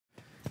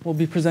will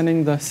be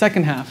presenting the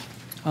second half.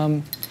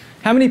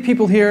 How many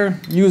people here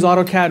use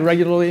AutoCAD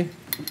regularly?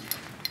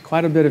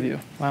 Quite a bit of you.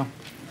 Wow.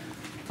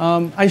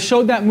 I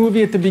showed that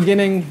movie at the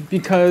beginning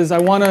because I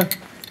want to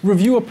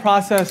review a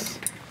process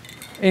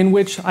in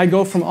which I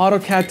go from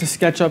AutoCAD to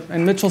SketchUp,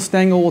 and Mitchell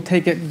Stengel will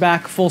take it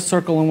back full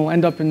circle, and we'll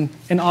end up in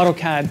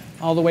AutoCAD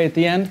all the way at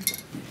the end.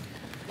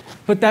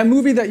 But that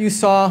movie that you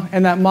saw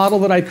and that model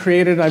that I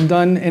created, I've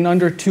done in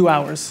under 2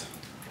 hours.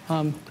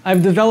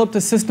 I've developed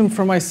a system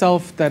for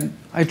myself that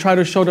I try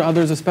to show to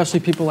others, especially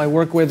people I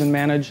work with and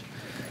manage.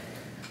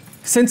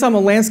 Since I'm a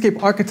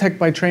landscape architect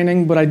by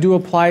training, but I do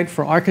apply it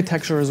for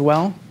architecture as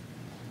well,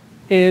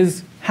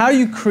 is how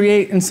you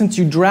create, and since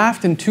you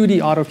draft in 2D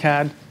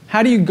AutoCAD,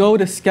 how do you go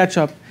to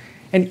SketchUp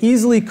and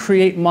easily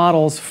create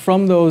models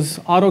from those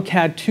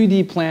AutoCAD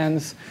 2D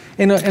plans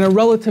in a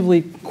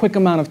relatively quick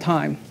amount of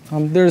time?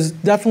 There's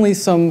definitely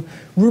some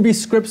Ruby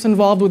scripts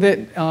involved with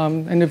it,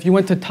 and if you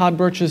went to Todd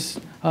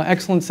Birch's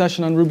excellent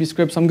session on Ruby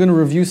scripts, I'm going to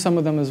review some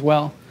of them as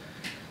well.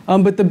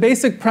 But the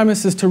basic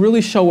premise is to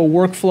really show a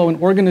workflow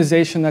and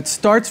organization that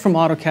starts from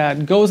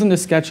AutoCAD, goes into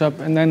SketchUp,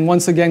 and then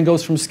once again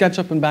goes from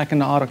SketchUp and back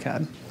into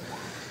AutoCAD.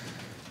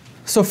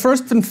 So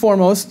first and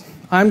foremost,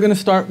 I'm going to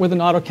start with an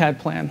AutoCAD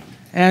plan.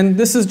 And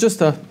this is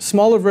just a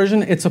smaller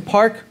version. It's a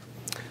park.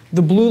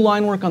 The blue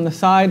line work on the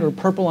side, or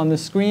purple on the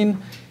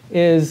screen,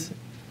 is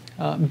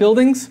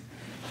buildings.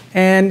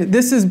 And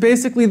this is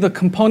basically the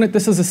component.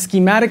 This is a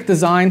schematic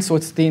design, so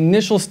it's the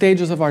initial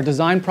stages of our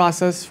design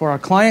process for our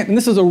client. And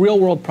this is a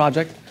real-world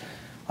project.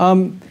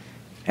 And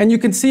you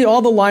can see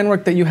all the line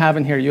work that you have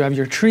in here. You have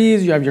your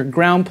trees, you have your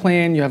ground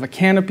plane, you have a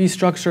canopy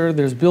structure,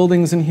 there's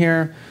buildings in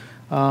here,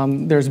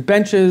 there's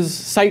benches,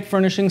 site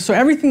furnishings, so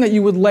everything that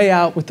you would lay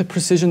out with the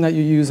precision that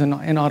you use in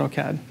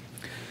AutoCAD.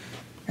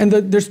 And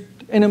there's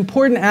an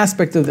important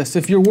aspect of this.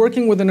 If you're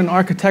working within an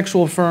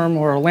architectural firm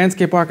or a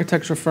landscape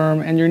architecture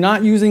firm and you're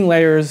not using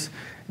layers,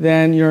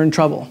 then you're in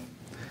trouble.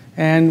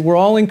 And we're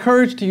all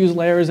encouraged to use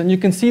layers, and you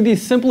can see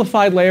these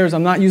simplified layers.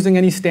 I'm not using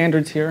any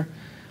standards here.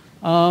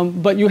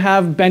 But you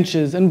have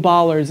benches and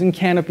bollards and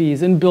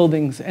canopies and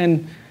buildings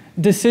and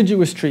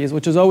deciduous trees,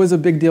 which is always a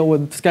big deal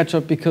with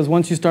SketchUp because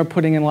once you start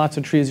putting in lots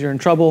of trees, you're in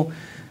trouble.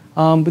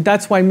 But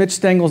that's why Mitch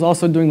Stengel is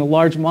also doing the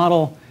large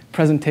model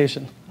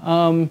presentation.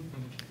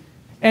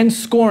 And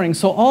scoring.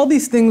 So all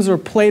these things are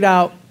played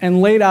out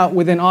and laid out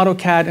within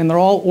AutoCAD, and they're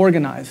all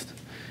organized.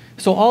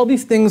 So all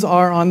these things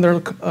are on their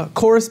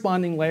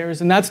corresponding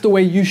layers, and that's the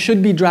way you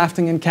should be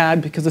drafting in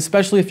CAD, because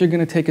especially if you're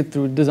going to take it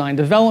through design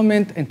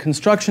development and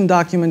construction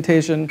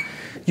documentation,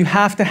 you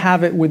have to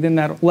have it within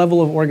that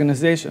level of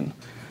organization.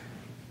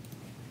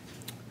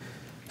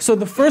 So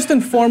the first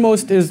and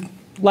foremost is,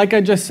 like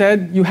I just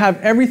said, you have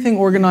everything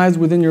organized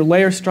within your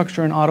layer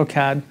structure in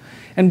AutoCAD.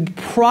 And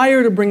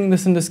prior to bringing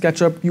this into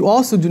SketchUp, you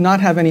also do not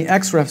have any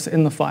XREFs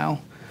in the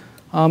file.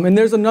 And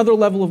there's another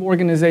level of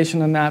organization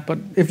than that, but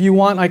if you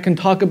want, I can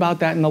talk about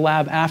that in the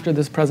lab after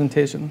this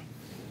presentation.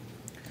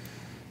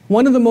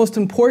 One of the most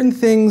important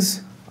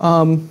things,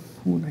 I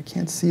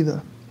can't see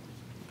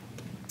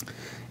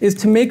is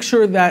to make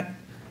sure that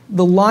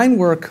the line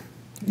work,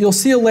 you'll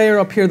see a layer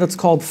up here that's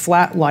called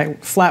flat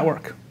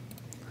work.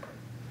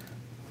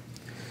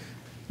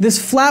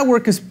 This flat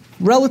work is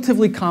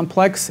relatively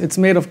complex. It's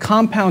made of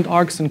compound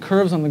arcs and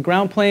curves on the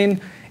ground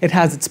plane. It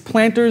has its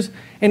planters.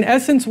 In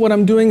essence, what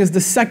I'm doing is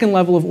the second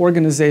level of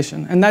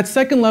organization. And that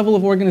second level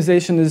of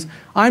organization is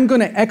I'm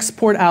going to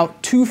export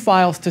out 2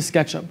 files to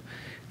SketchUp.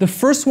 The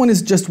first one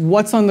is just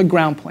what's on the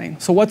ground plane.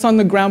 So what's on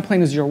the ground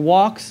plane is your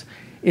walks,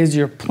 is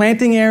your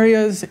planting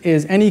areas,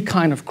 is any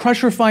kind of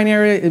crush refine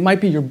area. It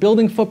might be your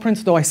building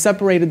footprints, though I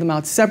separated them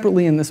out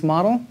separately in this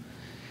model.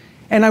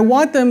 And I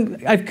want them,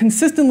 I've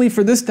consistently,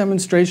 for this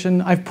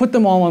demonstration, I've put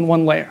them all on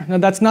one layer. Now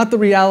that's not the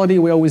reality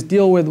we always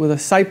deal with a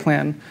site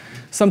plan.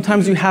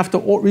 Sometimes you have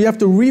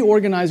to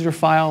reorganize your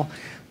file.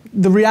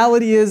 The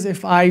reality is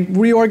if I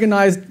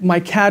reorganized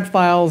my CAD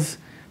files,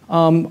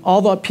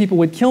 all the people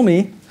would kill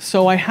me.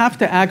 So I have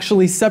to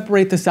actually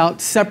separate this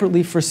out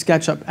separately for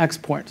SketchUp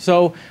export.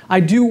 So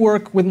I do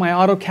work with my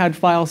AutoCAD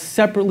files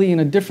separately in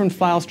a different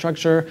file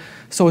structure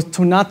so as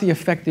to not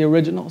affect the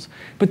originals.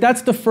 But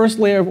that's the first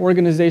layer of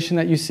organization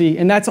that you see.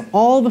 And that's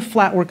all the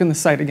flat work in the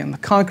site again, the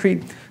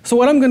concrete. So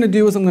what I'm going to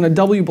do is I'm going to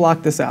W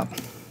block this out.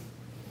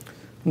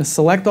 I'm going to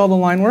select all the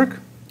line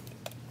work.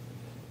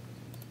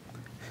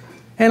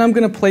 And I'm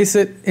going to place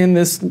it in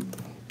this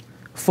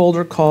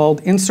folder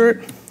called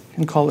Insert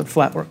and call it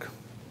Flat Work.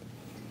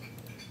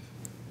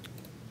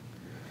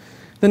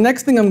 The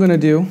next thing I'm going to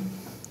do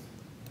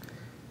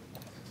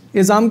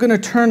is I'm going to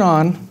turn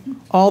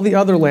on all the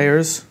other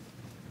layers.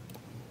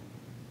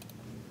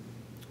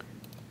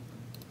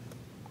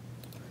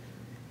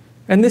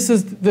 And this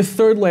is the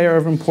third layer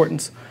of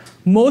importance.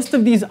 Most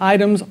of these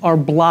items are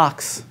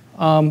blocks.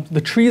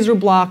 The trees are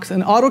blocks,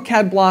 and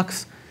AutoCAD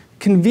blocks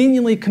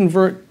conveniently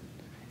convert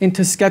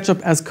into SketchUp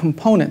as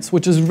components,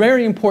 which is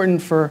very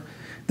important for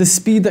the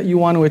speed that you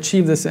want to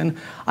achieve this in.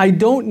 I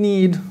don't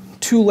need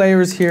 2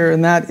 layers here,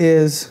 and that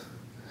is,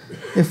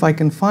 if I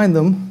can find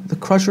them, the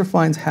Crusher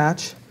Finds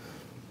hatch.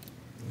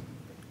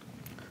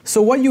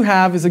 So what you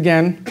have is,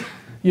 again,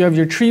 you have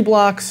your tree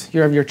blocks,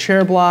 you have your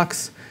chair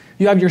blocks,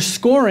 you have your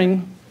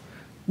scoring,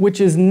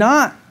 which is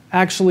not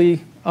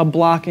actually a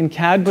block in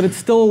CAD, but it's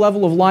still a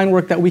level of line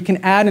work that we can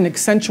add and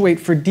accentuate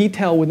for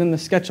detail within the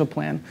SketchUp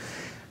plan.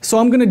 So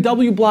I'm going to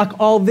W block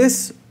all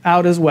this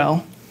out as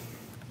well.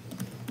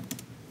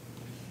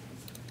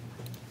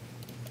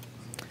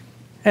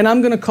 And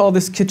I'm going to call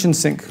this kitchen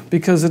sink,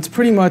 because it's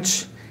pretty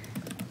much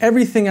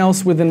everything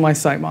else within my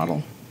site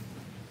model.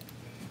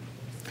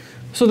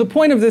 So the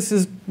point of this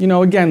is,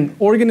 again,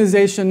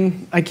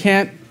 organization, I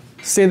can't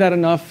say that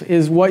enough,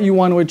 is what you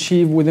want to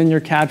achieve within your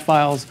CAD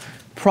files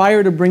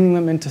prior to bringing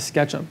them into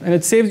SketchUp. And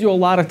it saves you a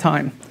lot of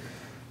time.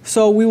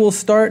 So we will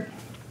start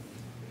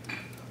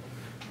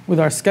with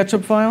our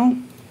SketchUp file.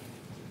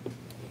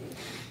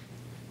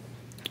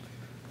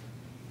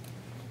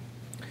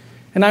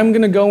 And I'm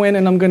going to go in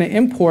and I'm going to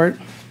import.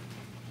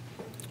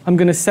 I'm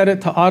going to set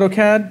it to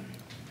AutoCAD.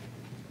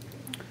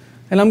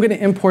 And I'm going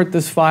to import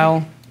this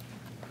file.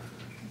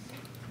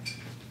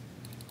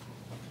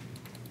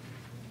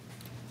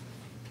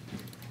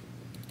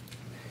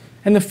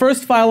 And the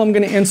first file I'm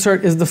going to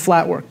insert is the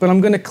flat work. But I'm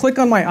going to click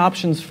on my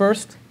options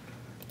first.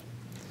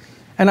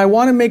 And I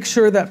want to make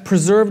sure that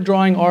preserve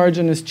drawing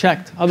origin is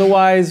checked.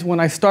 Otherwise,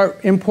 when I start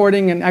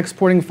importing and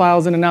exporting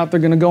files in and out, they're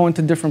going to go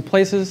into different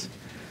places.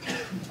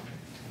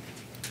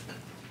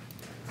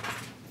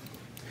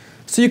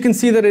 So you can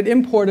see that it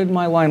imported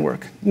my line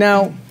work.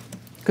 Now,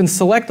 you can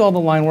select all the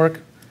line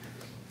work.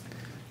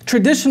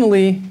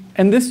 Traditionally,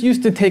 and this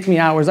used to take me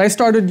hours, I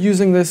started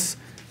using this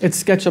at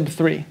SketchUp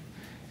 3.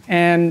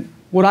 And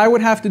what I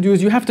would have to do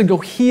is you have to go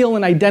heal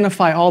and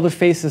identify all the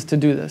faces to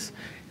do this.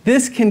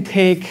 This can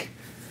take,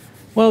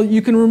 well,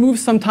 you can remove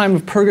some time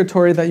of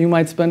purgatory that you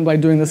might spend by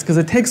doing this, because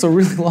it takes a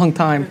really long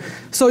time.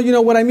 So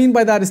what I mean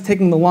by that is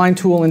taking the line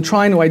tool and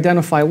trying to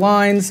identify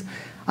lines.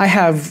 I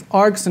have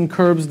arcs and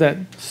curves that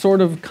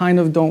sort of, kind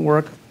of don't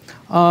work.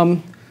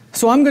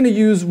 So I'm going to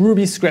use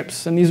Ruby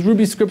scripts. And these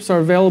Ruby scripts are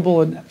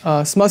available at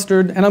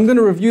Smustard. And I'm going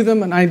to review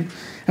them. And I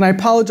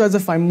apologize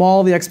if I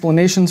maul the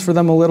explanations for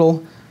them a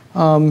little.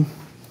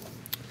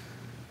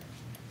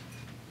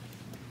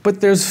 But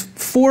there's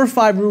 4 or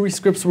 5 Ruby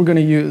scripts we're going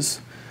to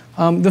use.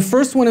 The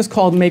first one is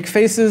called Make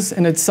Faces,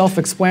 and it's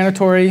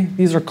self-explanatory.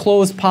 These are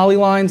closed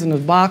polylines in a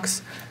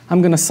box.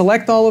 I'm going to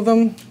select all of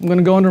them. I'm going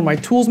to go under my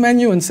Tools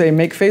menu and say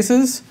Make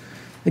Faces.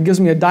 It gives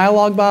me a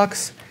dialog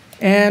box,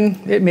 and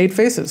it made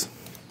faces.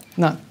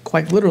 Not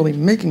quite literally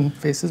making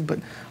faces, but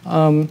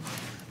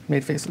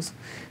made faces.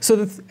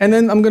 And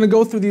then I'm going to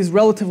go through these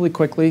relatively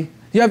quickly.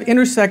 You have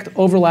intersect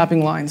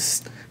overlapping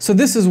lines. So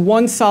this is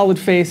one solid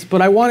face,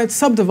 but I want it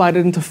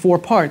subdivided into 4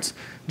 parts,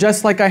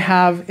 just like I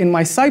have in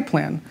my site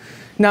plan.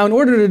 Now, in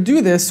order to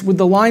do this with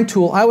the line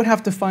tool, I would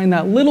have to find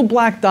that little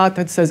black dot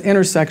that says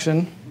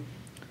intersection.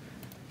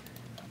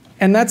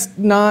 And that's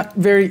not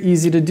very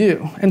easy to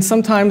do. And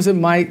sometimes it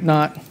might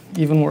not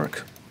even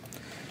work.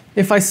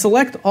 If I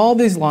select all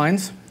these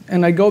lines,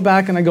 and I go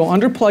back and I go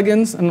under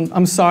plugins, and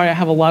I'm sorry, I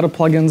have a lot of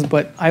plugins,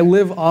 but I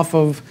live off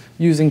of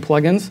using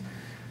plugins.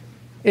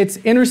 It's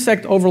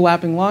intersect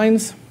overlapping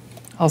lines.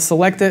 I'll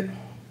select it.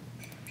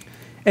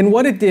 And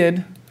what it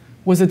did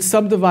was it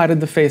subdivided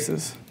the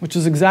faces, which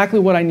is exactly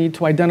what I need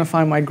to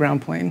identify my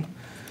ground plane.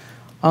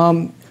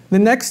 The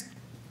next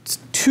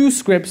 2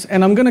 scripts,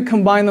 and I'm going to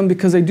combine them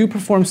because they do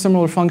perform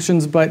similar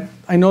functions, but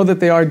I know that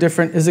they are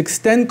different, is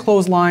extend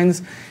close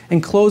lines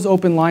and close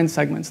open line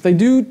segments. They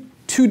do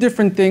 2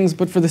 different things,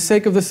 but for the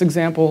sake of this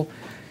example,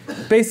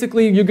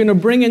 basically you're going to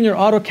bring in your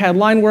AutoCAD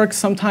line work.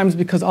 Sometimes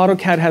because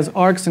AutoCAD has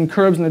arcs and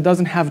curves and it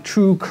doesn't have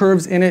true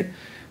curves in it,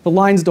 the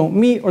lines don't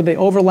meet or they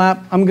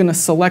overlap. I'm going to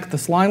select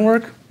this line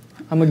work.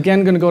 I'm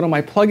again going to go to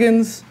my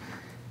plugins,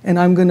 and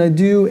I'm going to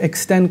do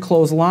extend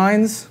close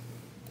lines.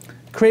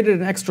 Created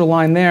an extra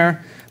line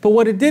there. But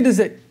what it did is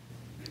it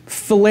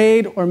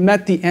filleted or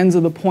met the ends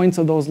of the points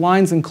of those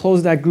lines and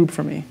closed that group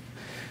for me.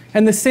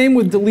 And the same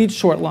with delete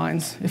short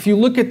lines. If you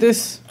look at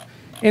this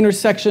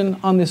intersection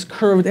on this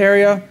curved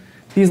area,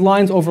 these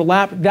lines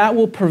overlap. That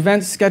will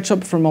prevent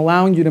SketchUp from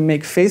allowing you to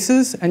make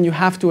faces, and you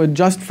have to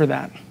adjust for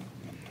that.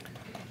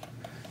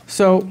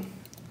 So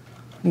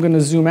I'm going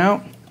to zoom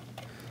out.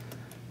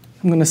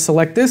 I'm going to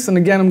select this, and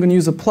again, I'm going to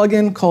use a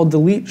plugin called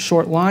Delete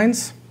Short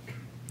Lines.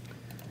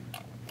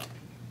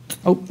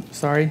 Oh,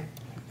 sorry.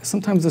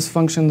 Sometimes this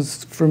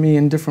functions for me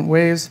in different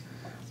ways.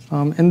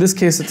 In this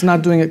case, it's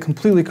not doing it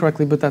completely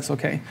correctly, but that's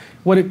OK.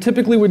 What it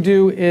typically would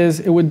do is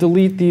it would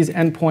delete these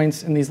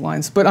endpoints in these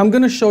lines. But I'm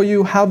going to show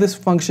you how this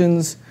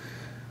functions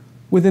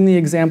within the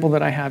example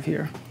that I have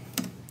here.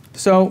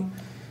 So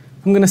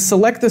I'm going to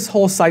select this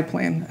whole site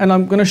plan. And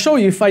I'm going to show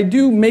you, if I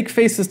do make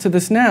faces to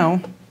this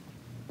now,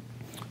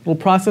 we'll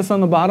process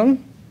on the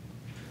bottom.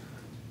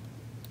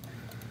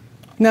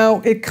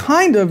 Now, it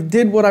kind of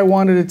did what I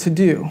wanted it to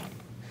do.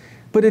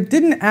 But it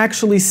didn't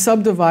actually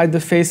subdivide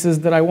the faces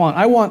that I want.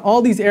 I want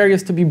all these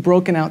areas to be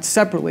broken out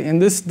separately, and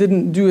this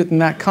didn't do it in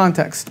that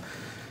context.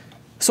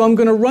 So I'm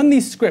going to run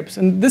these scripts,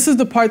 and this is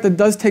the part that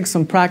does take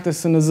some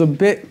practice and is a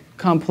bit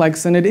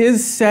complex, and it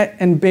is set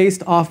and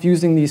based off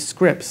using these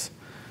scripts.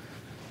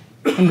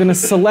 I'm going to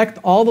select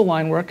all the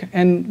line work,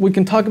 and we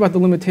can talk about the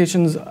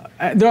limitations.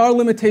 There are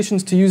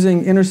limitations to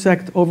using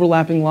intersect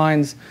overlapping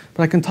lines,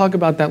 but I can talk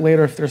about that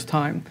later if there's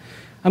time.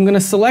 I'm going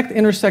to select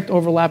intersect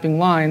overlapping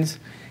lines,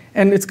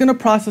 and it's going to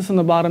process on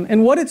the bottom.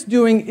 And what it's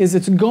doing is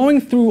it's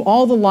going through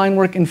all the line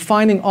work and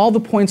finding all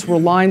the points where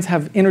lines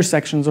have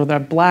intersections, or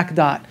that black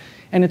dot,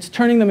 and it's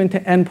turning them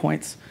into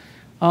endpoints.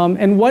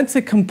 And once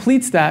it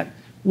completes that,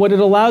 what it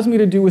allows me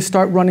to do is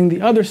start running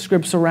the other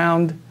scripts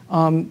around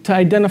to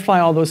identify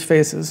all those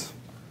faces.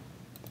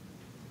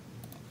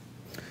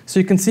 So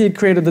you can see it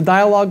created the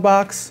dialog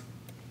box.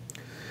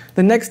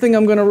 The next thing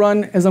I'm going to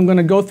run is I'm going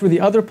to go through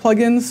the other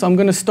plugins. So I'm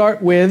going to start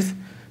with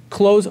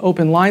close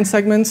open line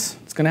segments.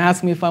 It's going to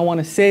ask me if I want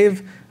to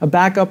save a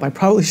backup. I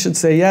probably should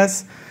say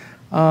yes.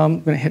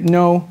 I'm going to hit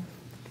no.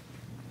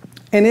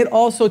 And it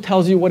also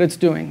tells you what it's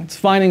doing. It's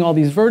finding all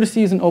these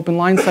vertices and open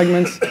line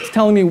segments. It's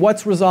telling me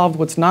what's resolved,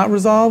 what's not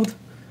resolved.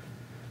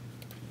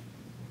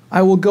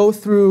 I will go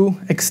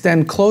through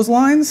extend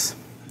clotheslines.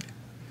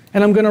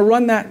 And I'm going to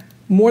run that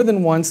more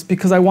than once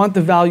because I want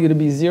the value to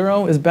be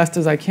 0 as best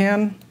as I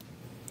can.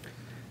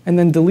 And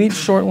then delete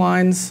short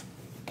lines.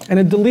 And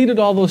it deleted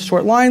all those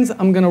short lines.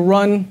 I'm going to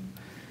run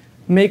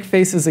make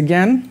faces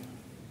again.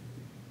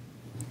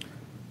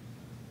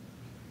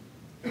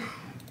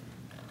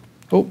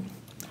 Oh,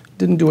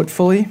 didn't do it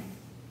fully.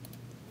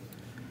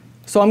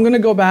 So I'm going to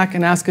go back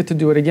and ask it to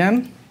do it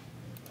again.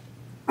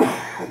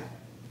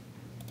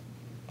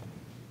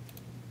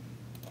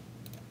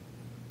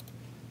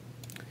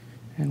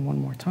 And one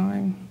more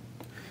time.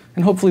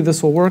 And hopefully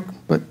this will work,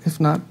 but if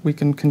not, we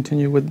can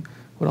continue with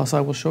what else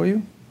I will show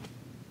you.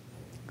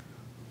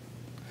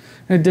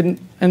 And it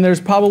didn't, and there's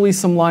probably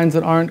some lines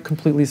that aren't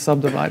completely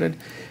subdivided.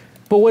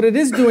 But what it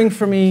is doing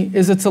for me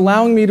is it's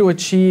allowing me to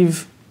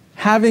achieve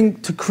having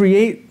to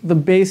create the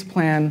base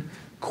plan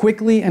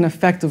quickly and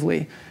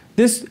effectively.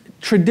 This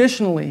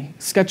traditionally,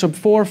 SketchUp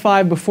 4 or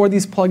 5, before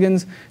these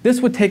plugins,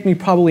 this would take me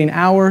probably an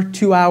hour,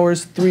 2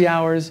 hours, 3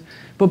 hours.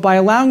 But by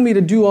allowing me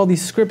to do all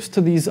these scripts to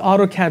these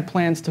AutoCAD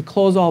plans to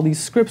close all these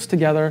scripts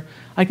together,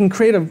 I can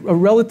create a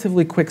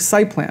relatively quick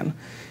site plan.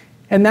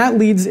 And that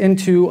leads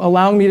into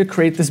allowing me to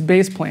create this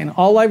base plane.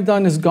 All I've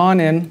done is gone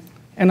in,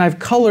 and I've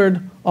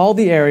colored all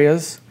the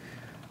areas.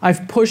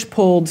 I've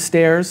push-pulled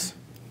stairs.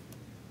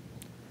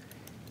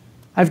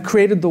 I've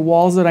created the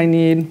walls that I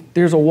need.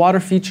 There's a water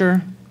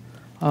feature.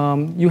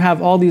 You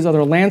have all these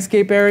other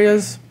landscape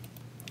areas.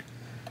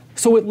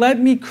 So it let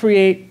me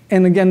create,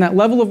 and again, that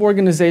level of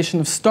organization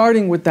of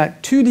starting with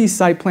that 2D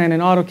site plan in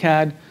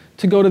AutoCAD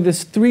to go to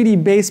this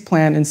 3D base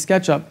plan in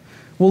SketchUp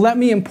will let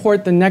me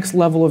import the next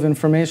level of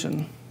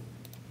information.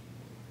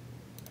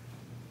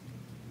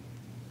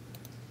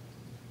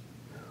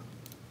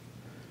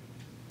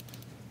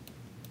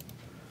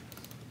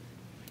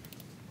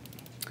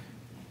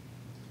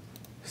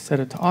 Set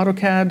it to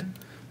AutoCAD.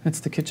 That's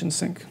the kitchen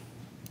sink.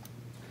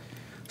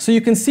 So you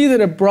can see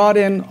that it brought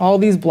in all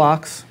these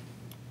blocks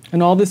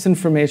and all this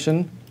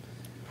information.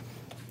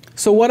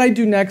 So what I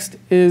do next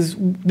is,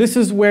 this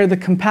is where the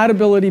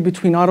compatibility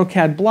between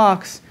AutoCAD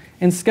blocks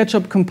and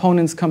SketchUp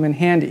components come in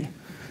handy.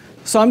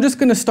 So I'm just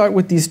going to start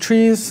with these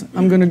trees.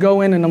 I'm going to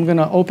go in and I'm going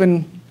to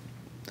open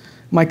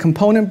my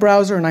component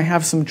browser, and I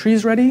have some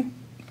trees ready.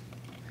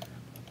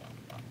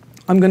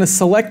 I'm going to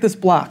select this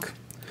block.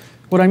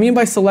 What I mean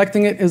by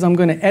selecting it is I'm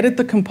going to edit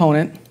the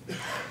component,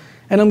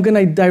 and I'm going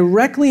to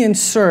directly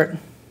insert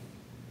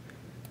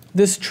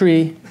this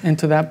tree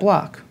into that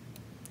block,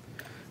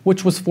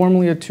 which was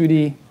formerly a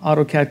 2D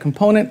AutoCAD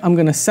component. I'm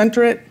going to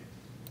center it.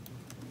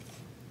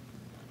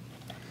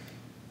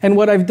 And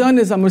what I've done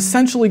is I'm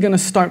essentially going to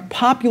start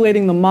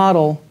populating the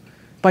model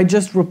by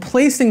just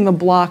replacing the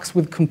blocks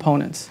with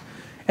components.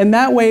 And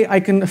that way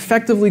I can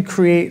effectively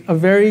create a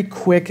very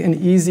quick and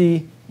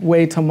easy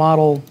way to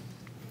model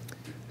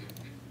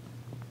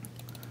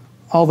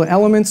all the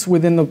elements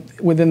within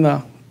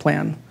the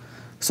plan.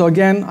 So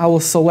again, I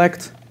will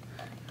select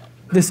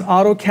this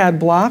AutoCAD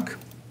block.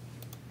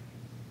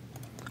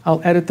 I'll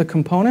edit the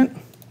component.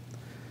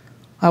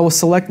 I will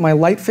select my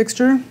light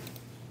fixture.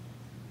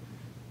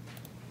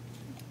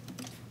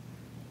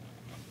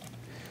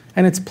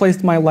 And it's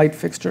placed my light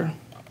fixture.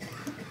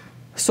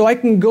 So I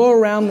can go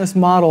around this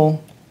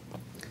model,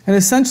 and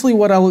essentially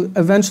what I'll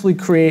eventually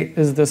create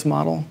is this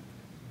model.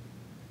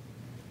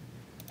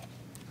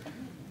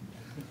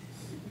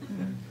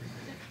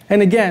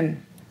 And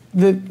again,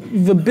 the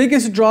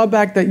biggest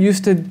drawback that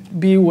used to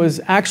be was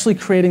actually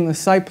creating the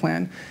site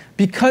plan.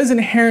 Because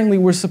inherently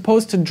we're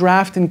supposed to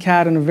draft in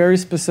CAD in a very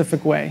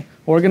specific way,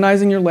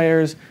 organizing your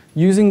layers,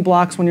 using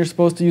blocks when you're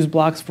supposed to use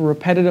blocks for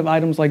repetitive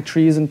items like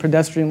trees and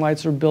pedestrian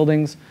lights or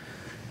buildings,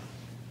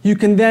 you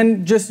can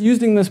then, just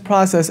using this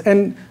process,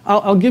 and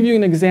I'll give you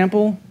an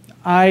example.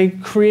 I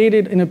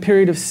created, in a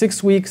period of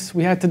 6 weeks,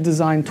 we had to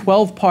design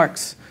 12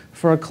 parks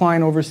for a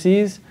client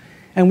overseas.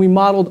 And we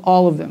modeled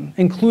all of them,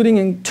 including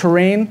in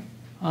terrain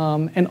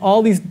and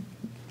all these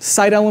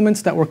site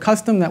elements that were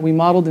custom that we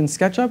modeled in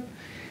SketchUp.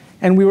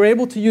 And we were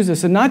able to use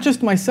this. And not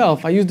just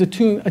myself. I used a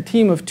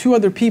team of 2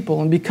 other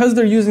people. And because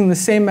they're using the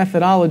same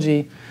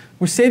methodology,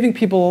 we're saving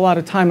people a lot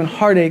of time and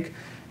heartache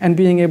and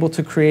being able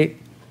to create,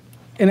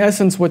 in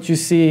essence, what you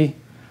see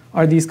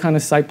are these kind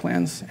of site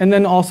plans. And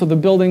then also the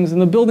buildings,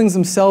 and the buildings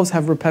themselves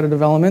have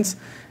repetitive elements,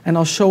 and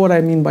I'll show what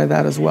I mean by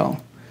that as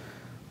well.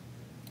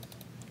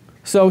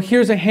 So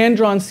here's a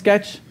hand-drawn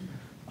sketch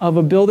of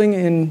a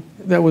building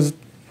that was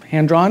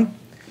hand-drawn.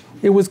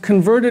 It was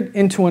converted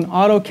into an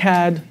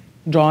AutoCAD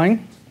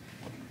drawing.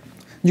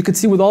 You could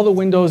see with all the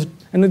windows,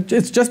 and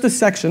it's just a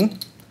section.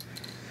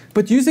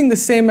 But using the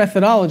same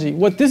methodology,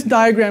 what this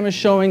diagram is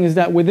showing is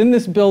that within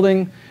this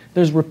building,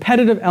 there's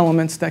repetitive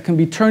elements that can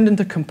be turned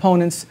into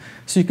components,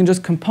 so you can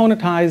just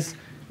componentize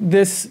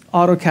this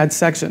AutoCAD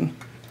section.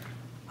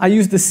 I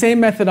use the same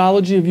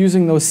methodology of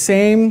using those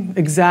same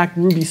exact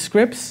Ruby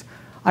scripts.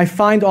 I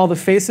find all the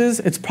faces.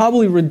 It's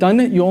probably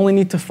redundant. You only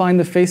need to find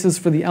the faces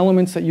for the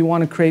elements that you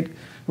want to create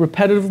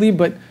repetitively,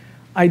 but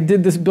I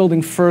did this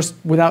building first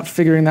without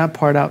figuring that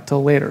part out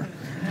till later,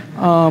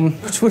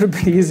 which would have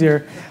been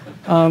easier.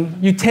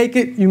 You take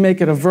it, you make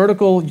it a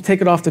vertical, you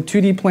take it off the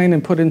 2D plane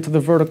and put it into the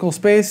vertical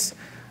space.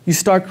 You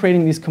start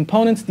creating these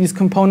components. These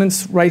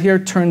components right here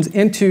turns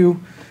into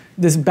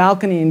this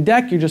balcony and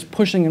deck. You're just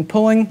pushing and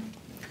pulling.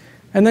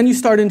 And then you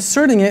start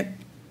inserting it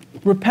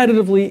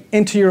repetitively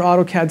into your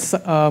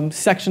AutoCAD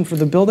section for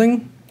the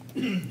building.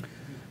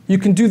 You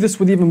can do this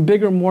with even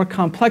bigger, more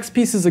complex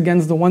pieces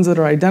against the ones that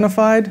are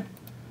identified.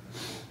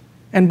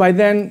 And by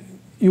then,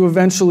 you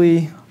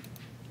eventually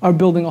are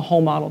building a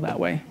whole model that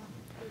way.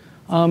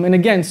 And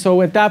again,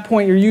 so at that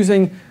point, you're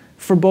using,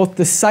 for both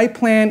the site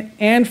plan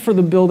and for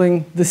the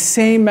building, the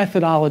same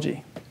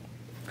methodology.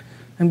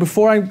 And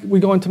before we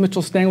go into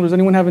Mitchell Stangler, does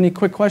anyone have any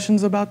quick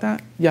questions about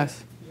that?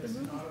 Yes? Yes,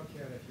 in AutoCAD,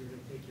 if you're going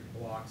to take your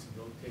blocks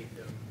and rotate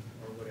them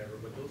or whatever,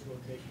 would those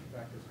rotation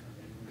factors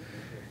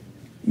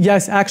come in?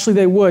 Yes, actually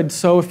they would.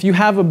 So if you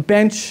have a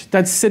bench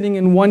that's sitting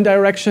in one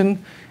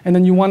direction and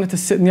then you want it to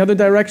sit in the other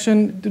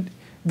direction,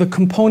 the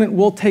component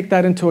will take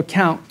that into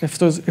account. If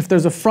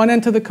there's a front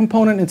end to the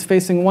component, it's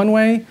facing one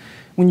way.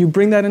 When you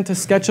bring that into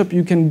SketchUp,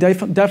 you can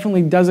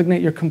definitely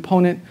designate your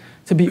component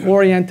to be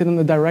oriented in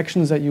the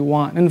directions that you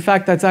want. And in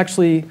fact, that's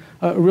actually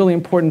a really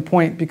important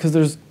point because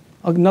there's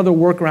another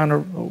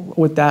workaround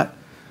with that.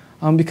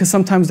 Because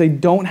sometimes they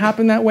don't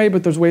happen that way,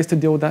 but there's ways to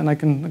deal with that, and I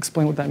can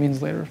explain what that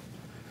means later.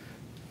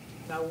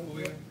 Now,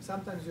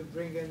 sometimes you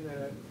bring in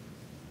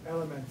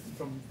elements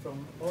from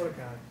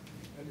AutoCAD,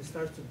 and it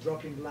starts to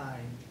drop in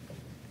line.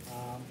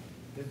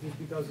 This is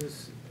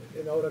because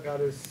in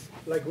AutoCAD is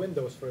like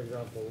Windows, for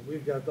example.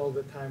 We've got all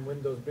the time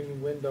Windows,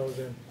 bringing Windows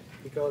in,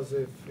 because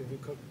if you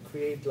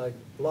create like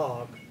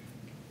block,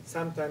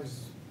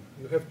 sometimes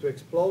you have to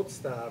explode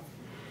stuff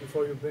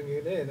before you bring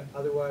it in.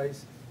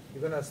 Otherwise,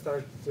 you're going to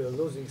start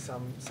losing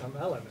some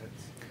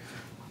elements.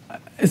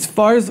 As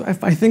far as,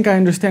 I think I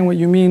understand what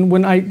you mean.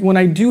 When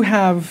I do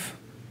have,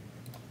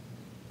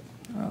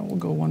 we'll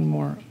go one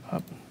more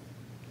up.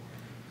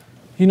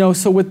 You know,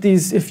 so with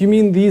these, if you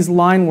mean these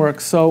line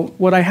works, so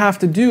what I have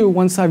to do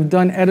once I've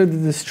done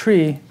edited this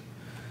tree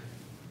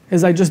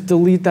is I just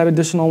delete that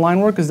additional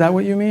line work. Is that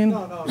what you mean?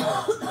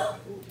 No.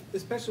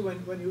 Especially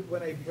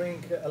when I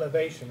bring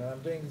elevation, and I'm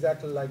doing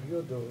exactly like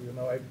you do. You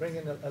know, I bring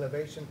in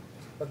elevation,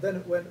 but then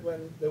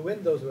when the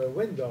windows were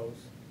windows,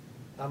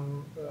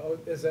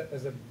 as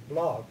a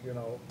block, you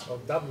know, or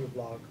W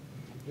block,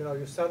 you know,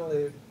 you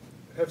suddenly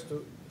have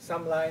to,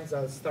 some lines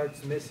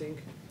starts missing.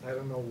 I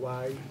don't know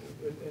why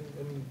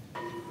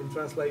in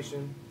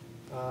translation.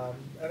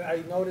 And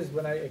I noticed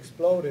when I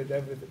exploded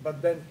everything,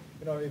 but then,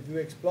 you know, if you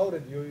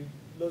exploded, you're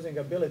losing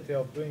ability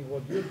of doing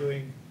what you're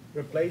doing,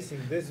 replacing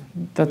this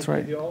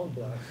with your own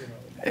block, you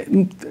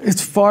know.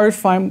 As far as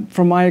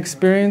from my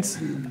experience,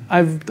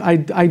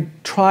 I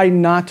try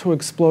not to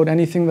explode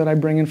anything that I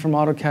bring in from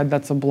AutoCAD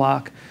that's a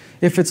block.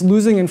 If it's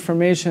losing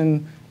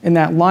information in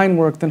that line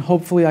work, then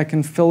hopefully I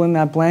can fill in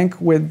that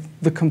blank with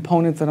the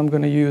component that I'm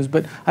going to use.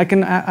 But I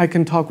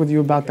can talk with you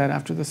about that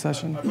after the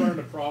session. I've run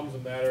into problems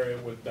in that area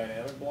with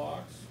dynamic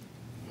blocks.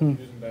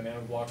 Using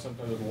dynamic blocks,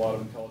 sometimes there's a lot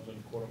of intelligent,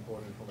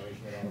 quote-unquote,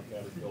 information that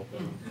AutoCAD is built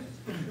in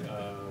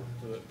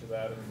to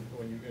that. And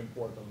when you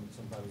import them,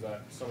 sometimes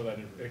some of that,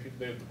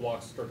 the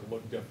blocks start to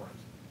look different.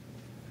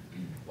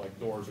 Like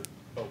doors are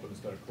open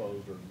instead of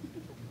closed, or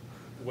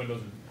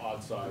windows are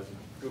odd size, and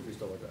goofy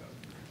stuff like that.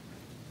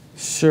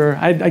 Sure.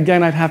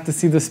 Again, I'd have to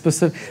see the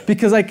specific,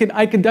 because I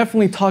could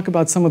definitely talk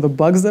about some of the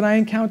bugs that I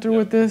encounter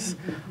with this.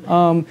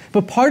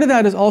 But part of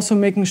that is also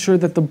making sure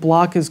that the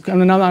block is, I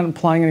mean, I'm not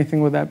implying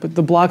anything with that, but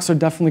the blocks are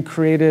definitely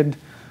created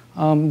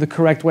the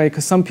correct way,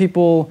 because some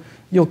people,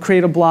 you'll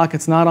create a block,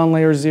 it's not on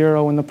layer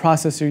 0, in the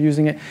process you're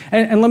using it.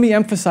 And let me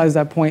emphasize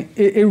that point.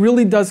 It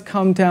really does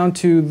come down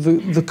to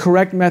the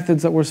correct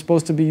methods that we're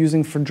supposed to be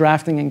using for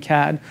drafting in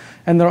CAD.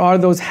 And there are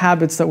those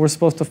habits that we're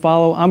supposed to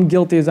follow. I'm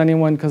guilty as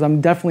anyone, because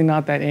I'm definitely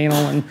not that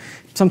anal. And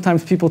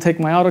sometimes people take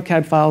my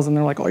AutoCAD files and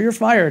they're like, oh, you're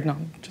fired. No,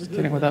 just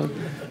kidding with that. I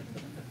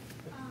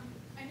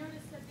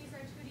noticed that these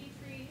are 2D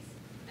trees,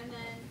 and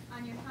then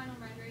on your final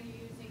rendering,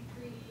 you're using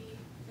 3D,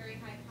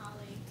 very high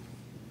poly.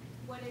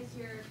 What is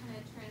your kind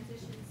of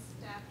transition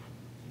step?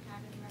 Do you have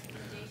any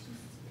recommendations?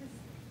 Because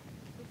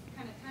it's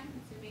kind of time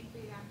consuming make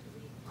sure you have to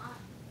replot?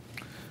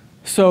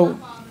 So These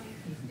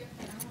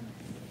different elements.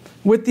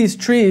 with these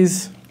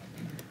trees,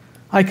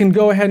 I can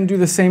go ahead and do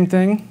the same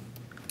thing.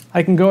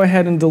 I can go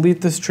ahead and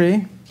delete this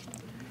tree.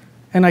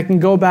 And I can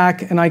go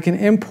back and I can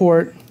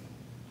import.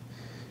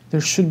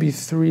 There should be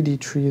 3D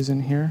trees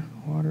in here.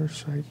 Water,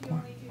 site. You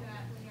only do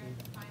that when you're at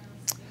the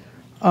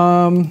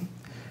final stage.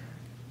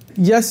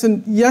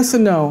 Yes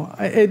and no.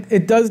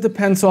 It does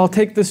depend. So I'll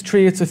take this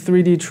tree. It's a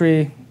 3D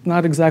tree.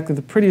 Not exactly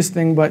the prettiest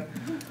thing, but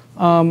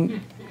I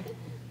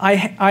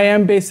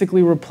am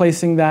basically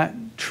replacing that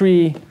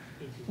tree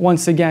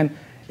once again.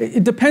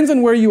 It depends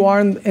on where you are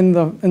in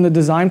the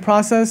design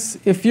process.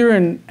 If you're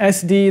in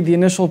SD, the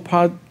initial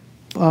part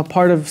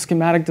of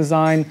schematic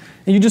design,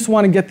 and you just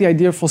want to get the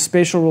idea for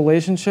spatial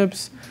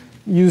relationships,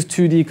 use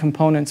 2D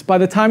components. By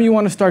the time you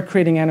want to start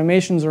creating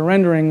animations or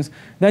renderings,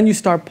 then you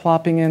start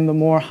plopping in the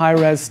more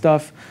high-res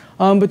stuff.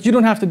 But you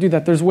don't have to do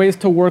that. There's ways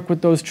to work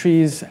with those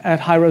trees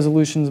at high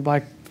resolutions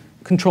by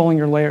controlling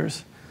your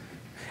layers.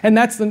 And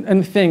that's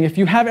the thing. If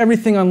you have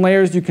everything on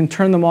layers, you can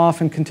turn them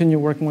off and continue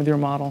working with your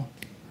model.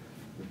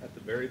 At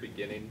the very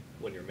beginning,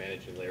 when you're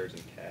managing layers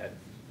in CAD,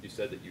 you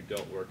said that you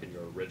don't work in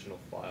your original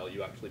file.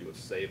 You actually do a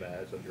save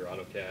as of your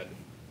AutoCAD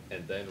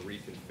and then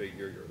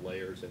reconfigure your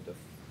layers into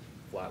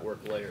flat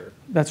work layer.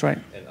 That's right.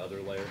 And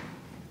other layer.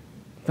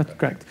 That's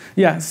correct.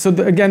 Yeah, so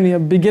again, the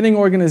beginning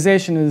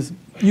organization is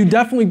you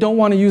definitely don't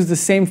want to use the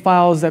same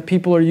files that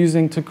people are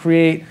using to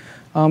create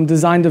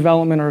design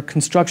development or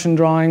construction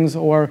drawings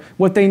or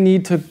what they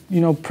need to,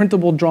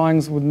 printable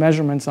drawings with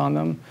measurements on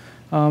them.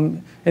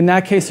 In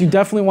that case, you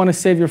definitely want to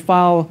save your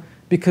file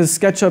because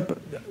SketchUp,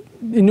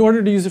 in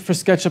order to use it for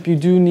SketchUp, you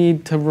do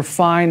need to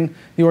refine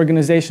the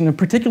organization, and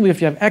particularly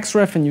if you have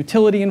XREF and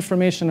utility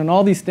information and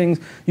all these things,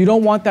 you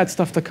don't want that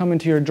stuff to come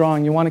into your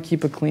drawing. You want to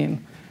keep it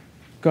clean.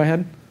 Go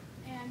ahead.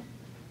 And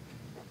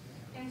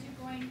as you're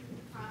going through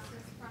the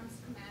process from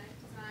schematic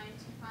design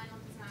to final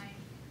design,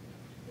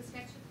 the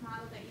SketchUp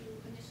model that you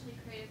initially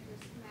created for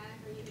schematic,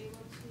 are you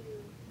able to,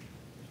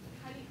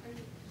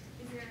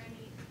 is there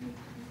any, can you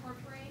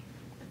incorporate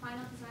the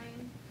final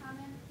design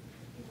comment?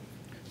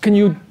 Can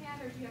you? Or do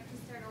you have to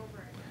start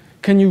over?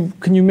 Can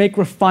you make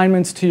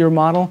refinements to your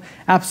model?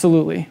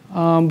 Absolutely.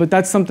 But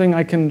that's something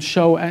I can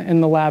show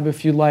in the lab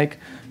if you like,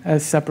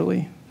 as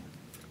separately.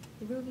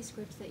 The Ruby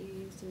scripts that you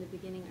used in the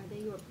beginning, are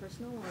they your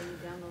personal or you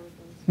downloaded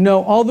those?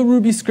 No, all the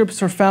Ruby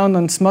scripts are found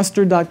on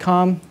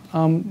smustard.com.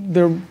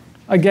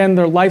 Again,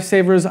 they're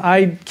lifesavers.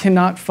 I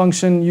cannot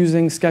function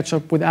using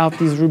SketchUp without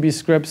these Ruby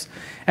scripts.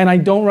 And I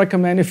don't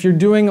recommend, if you're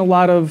doing a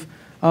lot of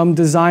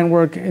design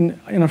work in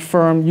a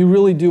firm, you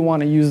really do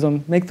want to use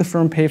them. Make the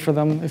firm pay for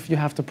them if you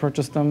have to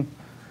purchase them.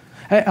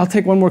 I'll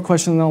take one more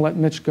question and then I'll let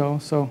Mitch go.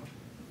 So,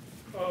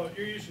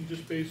 you're using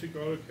just basic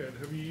AutoCAD.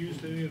 Have you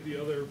used any of the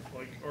other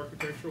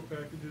architectural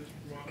packages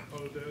from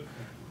AutoCAD?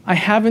 I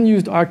haven't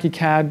used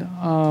ArchiCAD.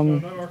 No,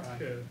 not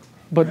ArchiCAD.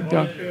 But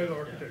AutoCAD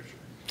architecture.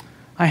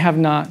 I have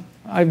not.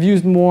 I've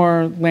used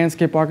more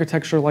landscape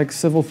architecture like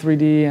Civil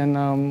 3D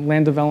and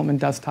Land Development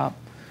Desktop,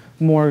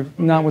 more, okay.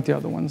 Not with the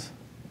other ones.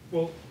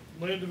 Well,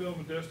 Land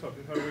Development Desktop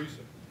is how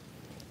recent?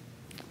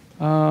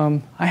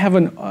 I have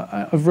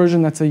a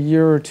version that's a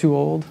year or two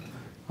old,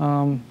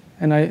 and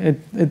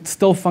it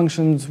still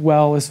functions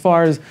well as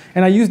far as,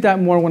 and I use that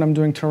more when I'm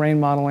doing terrain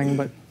modeling,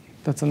 but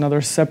that's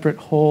another separate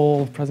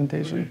whole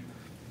presentation. Okay.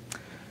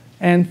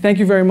 And thank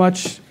you very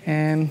much,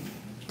 and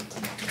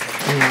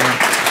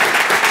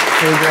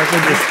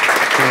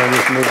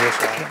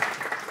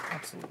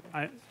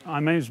My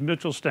name is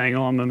Mitchell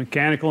Stengel. I'm a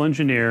mechanical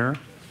engineer,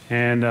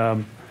 and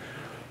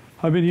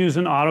I've been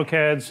using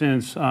AutoCAD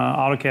since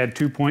AutoCAD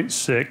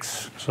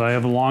 2.6, so I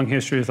have a long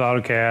history with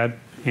AutoCAD.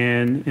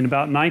 And in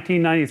about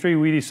 1993,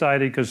 we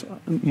decided, because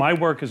my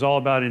work is all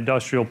about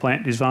industrial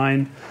plant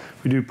design.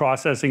 We do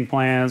processing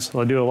plants.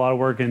 So I do a lot of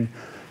work in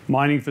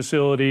mining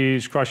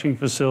facilities, crushing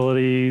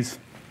facilities.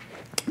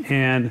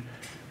 And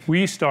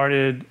we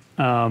started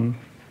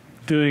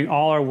doing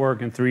all our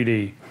work in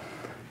 3D,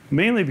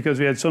 mainly because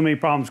we had so many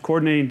problems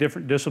coordinating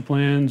different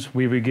disciplines.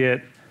 We would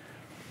get,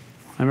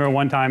 I remember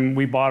one time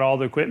we bought all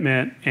the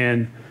equipment,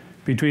 and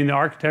between the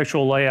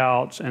architectural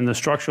layouts and the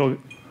structural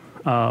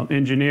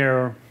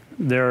engineer,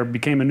 there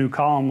became a new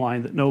column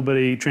line that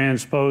nobody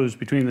transposed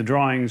between the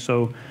drawings.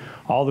 So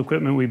all the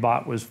equipment we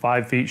bought was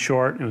 5 feet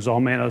short. It was all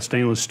made out of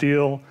stainless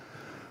steel.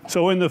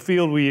 So in the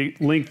field, we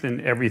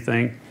lengthened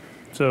everything.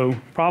 So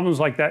problems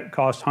like that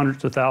cost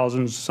hundreds of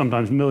thousands,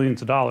 sometimes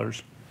millions of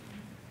dollars.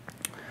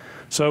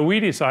 So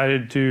we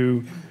decided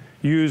to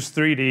use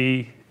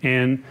 3D,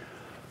 and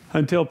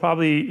until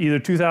probably either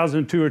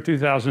 2002 or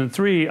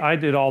 2003, we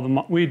did all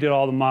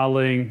the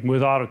modeling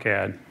with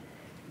AutoCAD.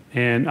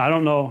 And I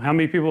don't know how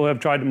many people have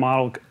tried to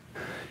model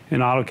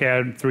in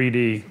AutoCAD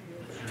 3D.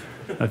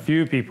 A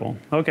few people.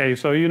 Okay,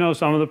 so you know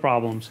some of the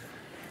problems.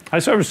 I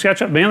started with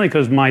SketchUp mainly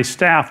because my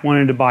staff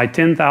wanted to buy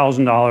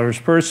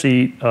 $10,000 per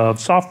seat of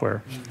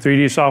software,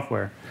 3D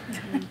software.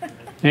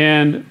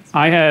 And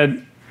I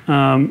had,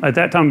 at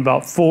that time,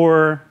 about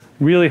 4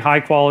 really high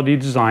quality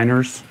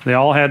designers. They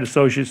all had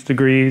associate's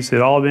degrees.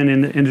 They'd all been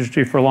in the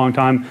industry for a long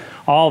time,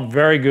 all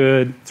very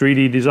good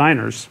 3D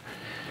designers.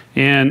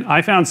 And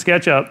I found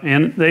SketchUp,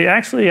 and they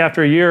actually,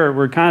 after a year,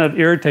 were kind of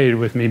irritated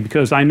with me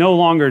because I no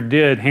longer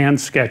did hand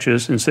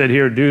sketches and said,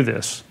 here, do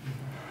this.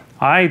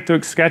 I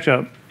took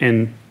SketchUp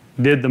and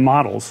did the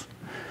models.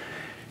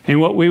 And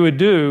what we would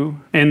do,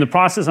 and the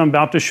process I'm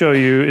about to show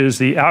you is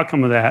the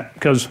outcome of that,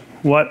 because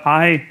what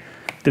I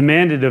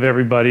demanded of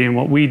everybody and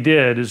what we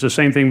did is the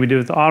same thing we did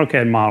with the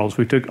AutoCAD models.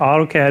 We took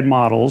AutoCAD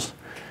models,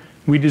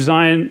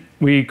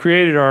 we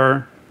created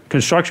our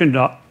construction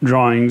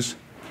drawings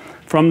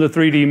from the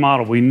 3D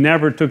model. We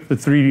never took the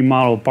 3D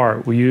model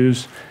apart. We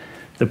used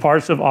the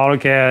parts of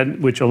AutoCAD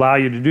which allow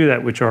you to do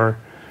that, which are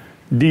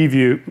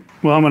D-view.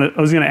 Well, I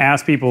was going to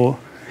ask people,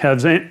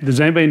 does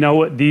anybody know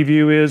what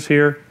D-view is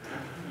here?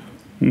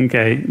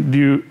 Okay.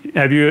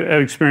 Have you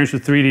experienced a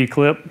 3D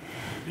clip?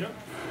 Yep.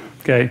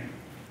 Okay.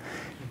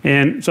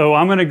 And so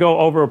I'm going to go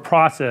over a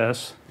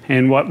process,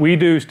 and what we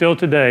do still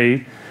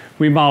today,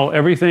 we model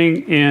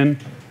everything in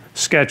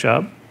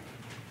SketchUp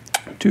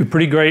to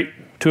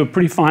a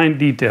pretty fine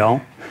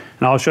detail,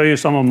 and I'll show you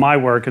some of my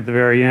work at the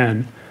very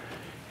end.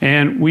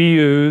 And we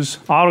use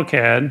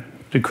AutoCAD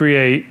to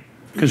create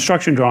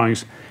construction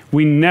drawings.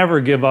 We never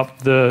give up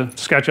the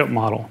SketchUp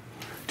model.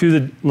 To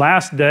the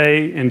last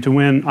day and to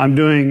when I'm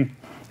doing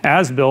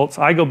as-builts,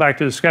 I go back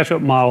to the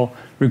SketchUp model,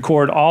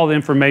 record all the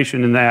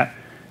information in that,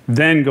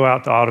 then go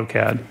out to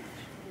AutoCAD.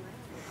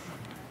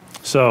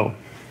 So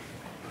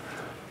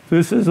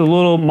this is a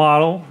little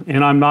model,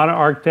 and I'm not an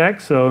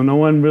architect, so no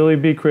one really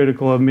be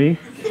critical of me.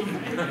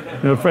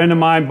 A friend of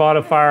mine bought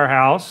a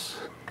firehouse,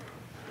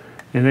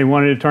 and they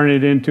wanted to turn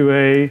it into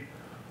a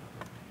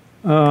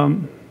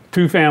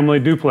two-family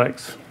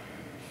duplex.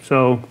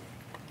 So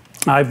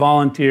I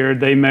volunteered,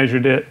 they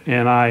measured it,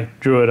 and I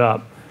drew it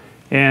up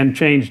and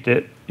changed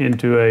it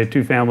into a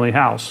two-family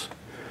house.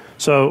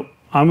 So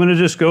I'm going to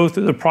just go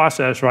through the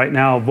process right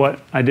now of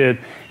what I did.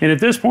 And at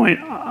this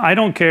point, I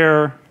don't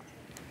care.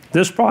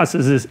 This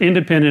process is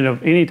independent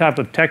of any type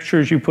of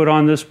textures you put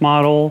on this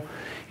model,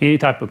 any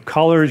type of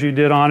colors you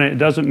did on it. It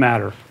doesn't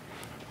matter.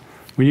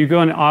 When you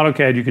go into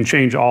AutoCAD, you can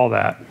change all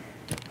that.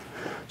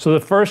 So the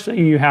first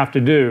thing you have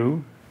to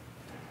do,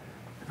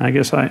 I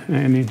guess I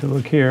need to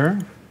look here,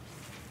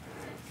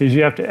 is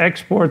you have to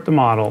export the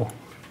model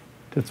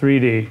to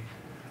 3D.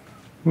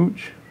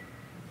 Ooch.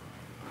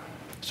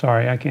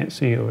 Sorry, I can't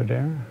see over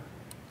there.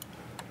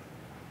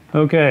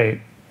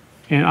 Okay,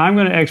 and I'm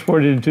going to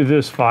export it into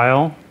this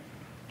file.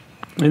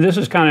 And this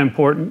is kind of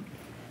important.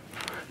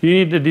 You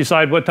need to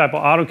decide what type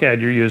of AutoCAD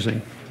you're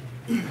using.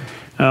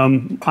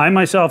 I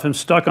myself am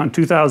stuck on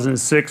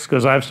 2006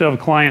 because I still have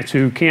clients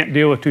who can't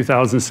deal with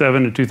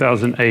 2007 and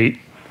 2008.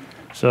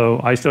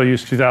 So I still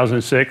use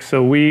 2006.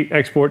 So we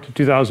export to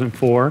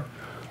 2004.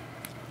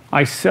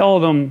 I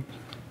seldom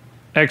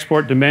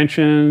export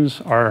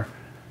dimensions or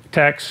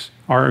text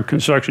or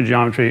construction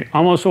geometry.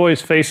 Almost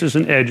always faces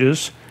and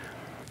edges.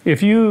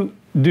 If you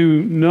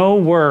do no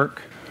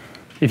work,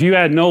 if you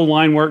add no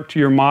line work to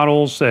your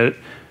models that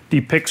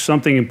depicts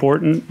something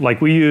important, like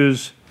we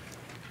use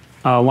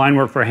line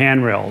work for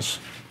handrails.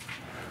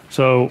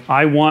 So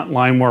I want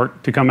line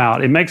work to come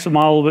out. It makes the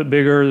model a little bit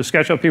bigger. The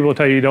SketchUp people will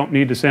tell you don't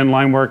need to send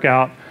line work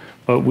out,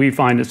 but we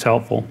find it's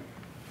helpful.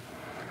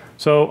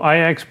 So I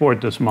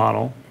export this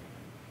model.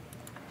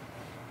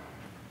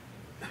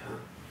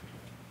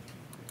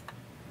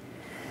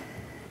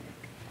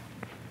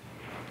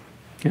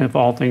 And if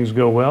all things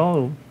go well,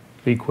 it'll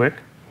be quick.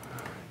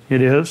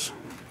 It is.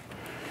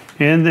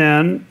 And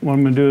then what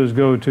I'm going to do is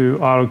go to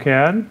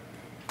AutoCAD and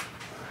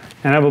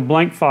I have a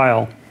blank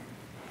file.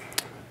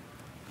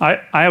 I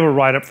have a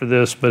write-up for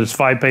this, but it's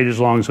 5 pages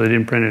long, so I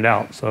didn't print it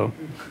out. So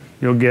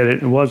you'll get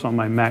it. It was on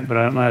my Mac, but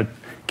I don't know how to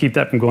keep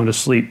that from going to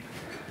sleep.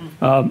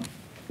 So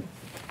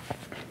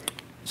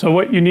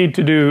what you need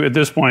to do at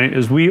this point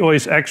is we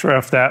always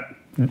XREF that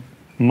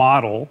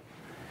model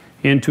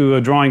into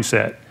a drawing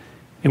set.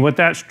 And what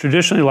that's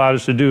traditionally allowed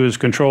us to do is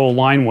control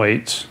line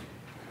weights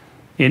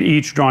in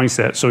each drawing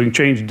set. So we can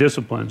change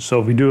disciplines. So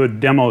if we do a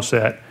demo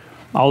set,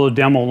 all the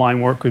demo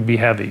line work would be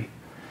heavy.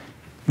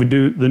 If we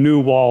do the new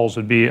walls,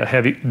 would be a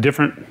heavy,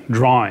 different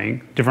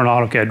drawing, different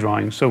AutoCAD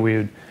drawing. So we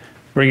would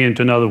bring it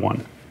into another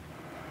one.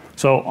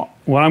 So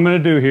what I'm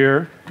going to do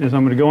here is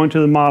I'm going to go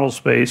into the model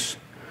space.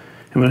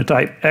 I'm going to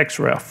type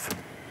XREF.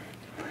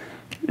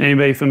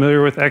 Anybody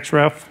familiar with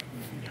XREF?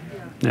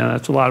 Yeah,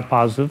 that's a lot of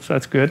positives.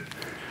 That's good.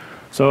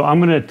 So I'm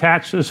going to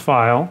attach this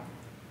file.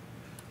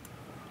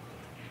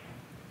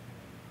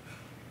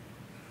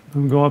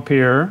 I'm going to go up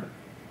here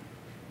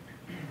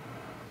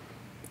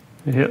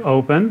and hit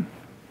open.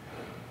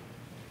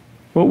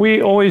 What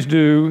we always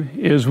do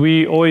is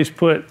we always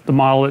put the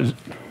model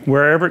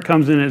wherever it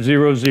comes in at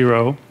 0,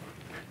 0.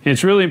 And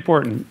it's really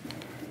important.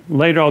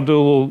 Later I'll do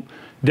a little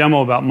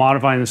demo about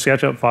modifying the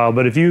SketchUp file,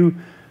 but if you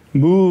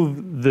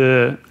move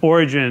the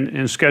origin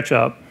in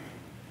SketchUp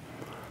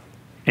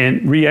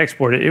and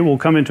re-export it, it will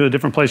come into a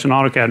different place in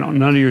AutoCAD.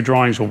 None of your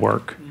drawings will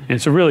work. And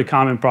it's a really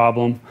common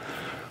problem.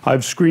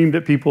 I've screamed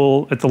at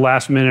people at the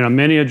last minute on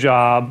many a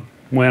job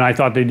when I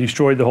thought they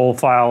destroyed the whole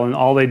file, and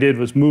all they did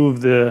was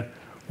move the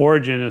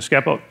origin of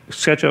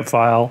SketchUp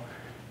file,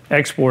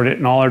 export it,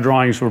 and all our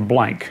drawings were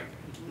blank.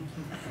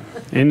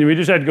 And we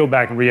just had to go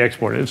back and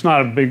re-export it. It's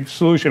not a big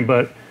solution,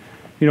 but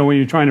you know, when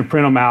you're trying to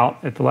print them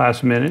out at the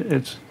last minute,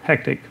 it's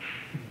hectic.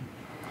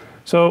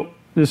 So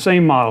the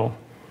same model.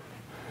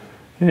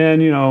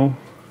 And you know,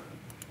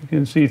 you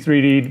can see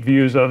 3D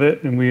views of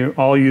it, and we're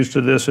all used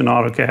to this in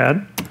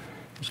AutoCAD.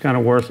 It's kind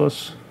of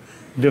worthless,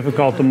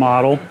 difficult to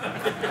model.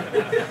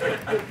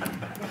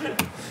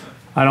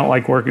 I don't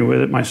like working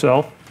with it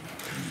myself.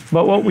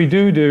 But what we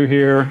do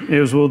here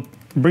is we'll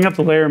bring up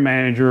the layer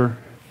manager,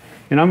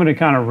 and I'm going to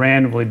kind of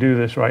randomly do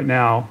this right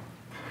now.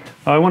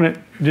 I want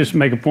to just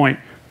make a point.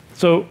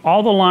 So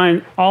all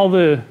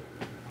the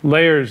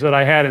layers that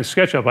I had in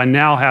SketchUp, I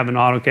now have in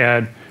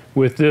AutoCAD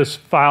with this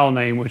file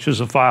name, which is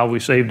the file we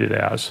saved it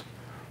as.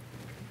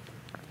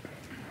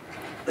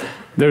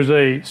 There's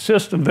a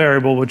system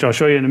variable, which I'll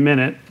show you in a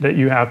minute, that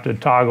you have to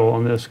toggle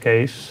in this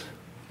case.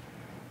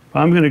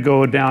 I'm going to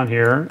go down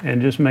here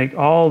and just make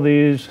all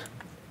these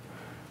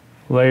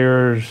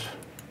layers.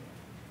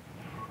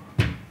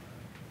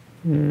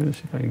 Let's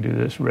see if I can do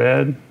this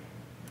red.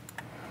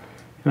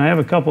 And I have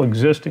a couple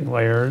existing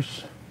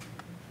layers.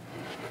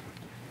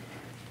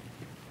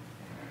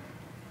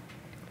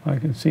 I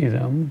can see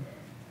them.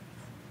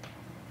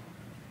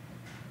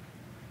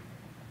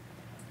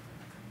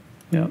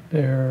 Yep,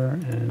 there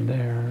and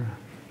there.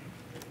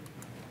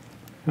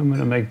 I'm going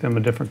to make them a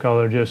different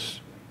color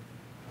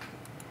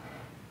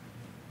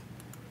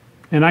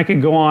and I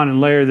could go on and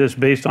layer this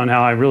based on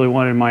how I really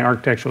wanted my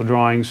architectural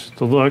drawings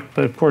to look,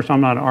 but of course I'm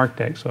not an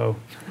architect, so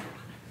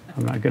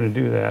I'm not going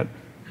to do that.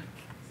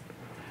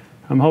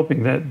 I'm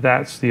hoping that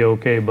that's the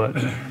OK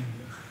button.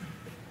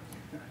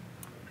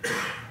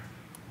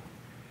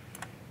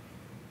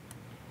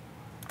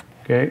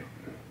 Okay.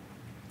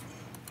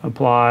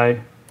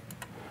 Apply.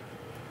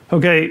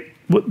 Okay,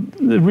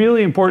 the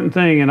really important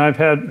thing, and I've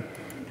had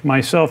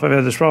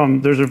this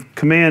problem, there's a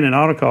command in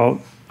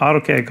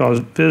AutoCAD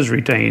called viz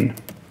retain.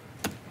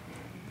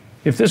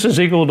 If this is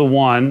equal to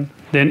 1,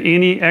 then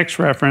any X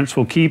reference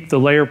will keep the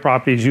layer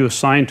properties you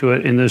assign to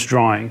it in this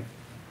drawing.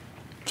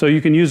 So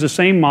you can use the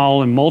same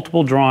model in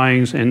multiple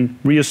drawings and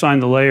reassign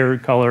the layer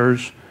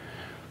colors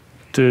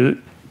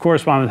to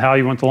correspond with how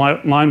you want the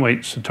line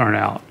weights to turn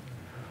out.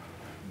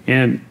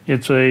 And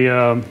it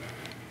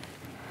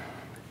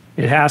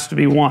has to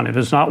be 1. If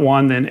it's not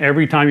 1, then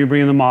every time you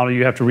bring in the model,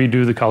 you have to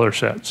redo the color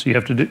sets. You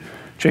have to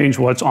change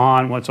what's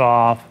on, what's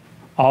off.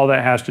 All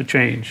that has to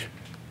change.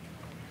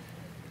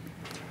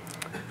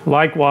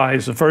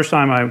 Likewise, the first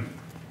time let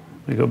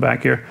me go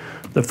back here.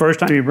 The first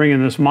time you bring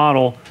in this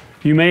model,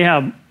 you may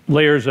have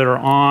layers that are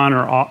on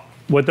or off.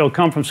 What they'll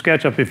come from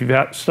SketchUp, if you've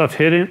got stuff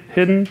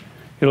hidden,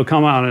 it'll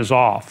come out as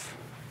off.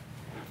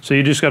 So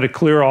you just got to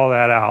clear all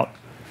that out.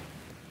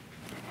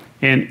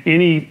 And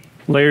any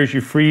layers you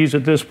freeze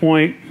at this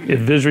point, if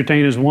viz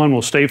retain is 1,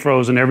 will stay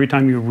frozen every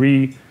time you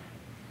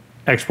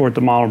re-export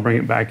the model and bring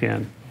it back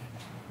in.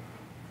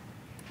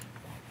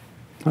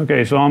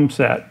 Okay, so I'm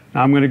set.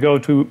 Now I'm going to go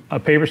to a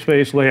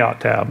Paperspace Layout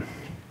tab.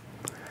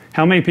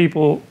 How many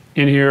people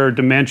in here are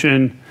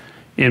dimension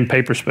in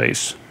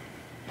Paperspace?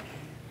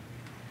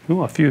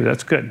 Oh, a few,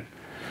 that's good.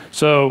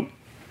 So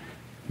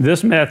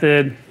this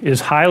method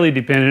is highly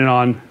dependent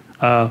on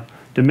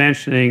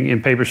dimensioning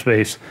in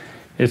Paperspace.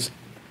 It's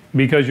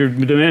because you're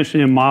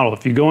dimensioning a model.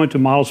 If you go into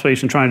model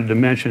space and trying to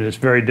dimension, it's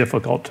very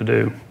difficult to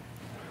do.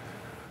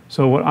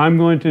 So what I'm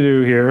going to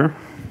do here,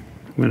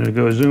 I'm going to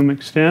go zoom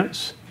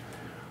extents.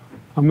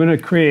 I'm going to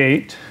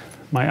create,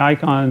 my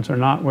icons are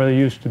not where they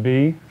used to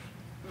be.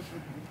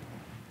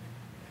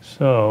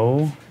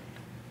 So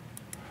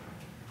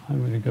I'm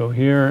going to go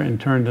here and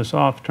turn this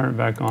off, turn it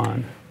back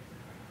on.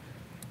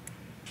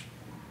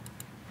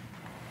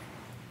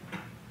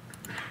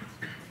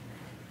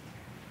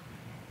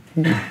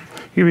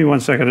 Give me 1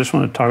 second. I just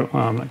want to talk.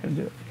 I'm not going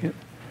to do it.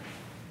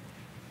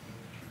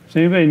 Does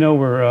anybody know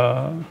where?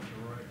 I'm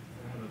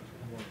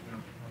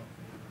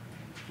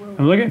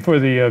looking for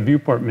the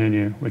viewport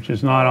menu, which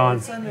is not on.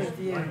 It's under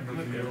view.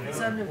 It's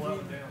under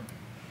view.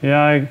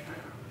 Yeah,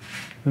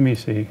 let me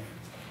see.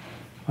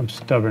 I'm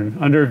stubborn.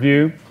 Under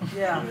view?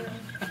 Yeah.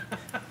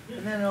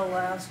 And then it'll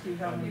ask you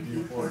how many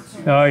viewports.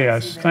 Oh,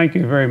 yes. Thank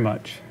you very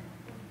much.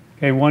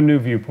 Okay, 1 new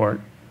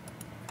viewport.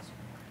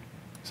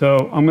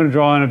 So I'm going to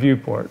draw in a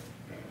viewport.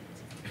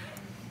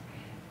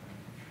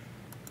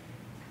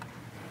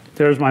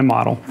 There's my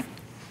model.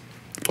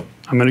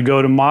 I'm going to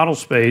go to model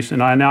space, and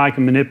now I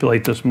can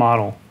manipulate this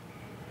model.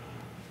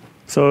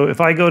 So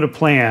if I go to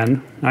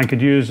plan, I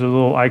could use the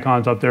little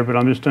icons up there, but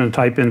I'm just going to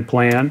type in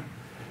plan.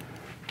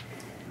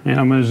 And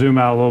I'm going to zoom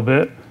out a little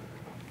bit,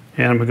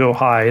 and I'm going to go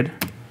hide.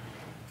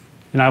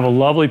 And I have a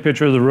lovely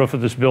picture of the roof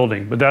of this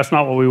building, but that's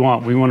not what we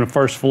want. We want a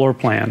first floor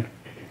plan.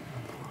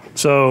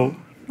 So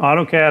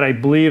AutoCAD, I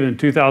believe in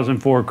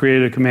 2004,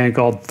 created a command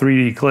called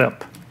 3D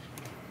clip.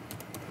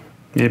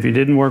 And if you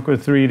didn't work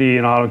with 3D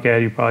in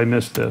AutoCAD, you probably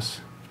missed this.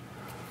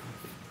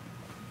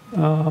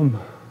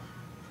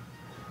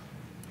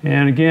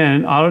 And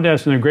again,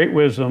 Autodesk in their great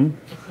wisdom,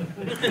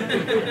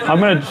 I'm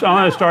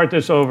gonna start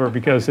this over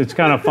because it's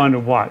kind of fun to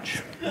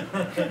watch.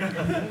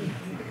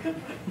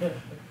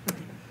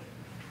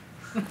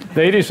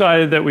 They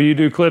decided that when you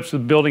do clips, the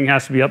building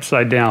has to be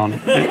upside down.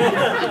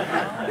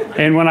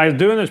 And when I was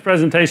doing this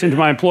presentation to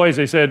my employees,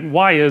 they said,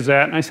 "Why is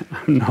that?" And I said, "I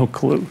have no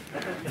clue."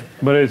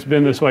 But it's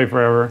been this way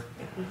forever.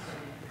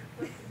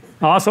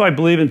 Also, I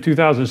believe in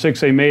 2006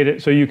 they made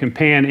it so you can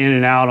pan in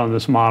and out on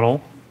this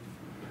model.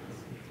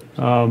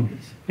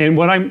 And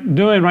what I'm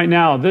doing right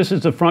now, this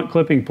is the front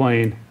clipping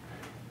plane.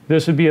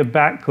 This would be a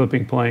back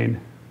clipping plane.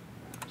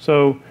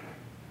 So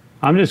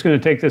I'm just going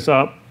to take this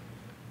up.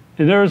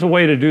 And there is a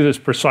way to do this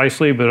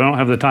precisely, but I don't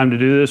have the time to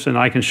do this. And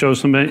I can show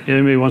somebody,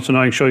 anybody wants to know,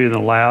 I can show you in the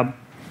lab.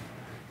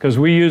 Because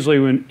we usually,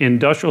 when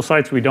industrial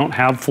sites, we don't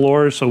have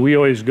floors. So we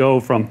always go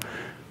from,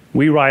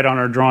 we write on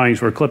our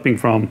drawings, we're clipping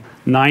from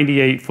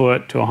 98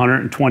 foot to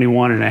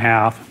 121 and a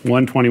half,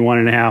 121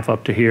 and a half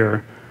up to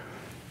here,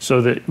 so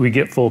that we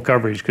get full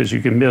coverage, because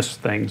you can miss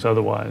things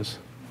otherwise.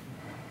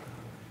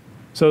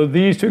 So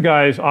these two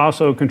guys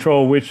also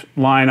control which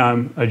line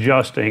I'm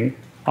adjusting,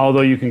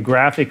 although you can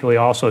graphically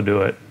also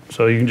do it.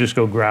 So you can just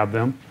go grab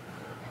them.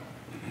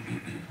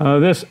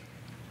 This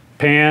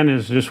pan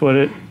is just what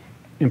it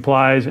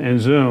implies, and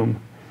zoom.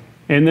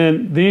 And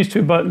then these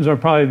two buttons are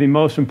probably the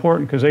most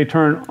important because they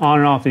turn on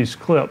and off these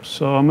clips.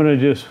 So I'm going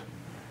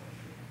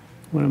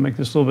to make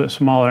this a little bit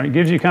smaller. It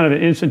gives you kind of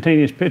an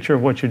instantaneous picture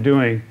of what you're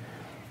doing.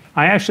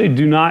 I actually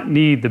do not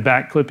need the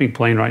back clipping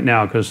plane right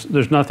now because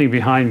there's nothing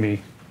behind me.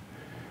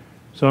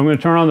 So I'm going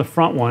to turn on the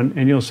front one,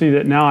 and you'll see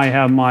that now I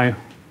have my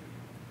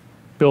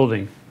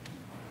building.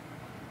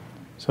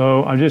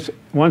 So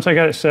once I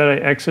got it set, I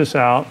X this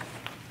out.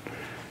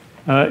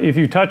 If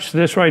you touch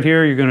this right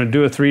here, you're going to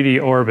do a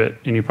 3D orbit,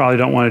 and you probably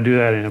don't want to do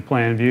that in a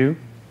plan view.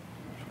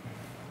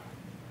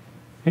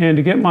 And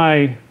to get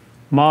my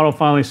model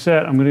finally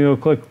set, I'm going to go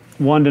click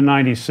 1 to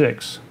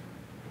 96.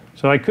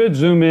 So I could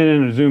zoom in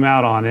and zoom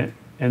out on it,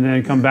 and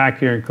then come back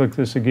here and click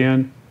this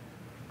again,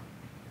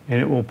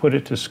 and it will put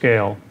it to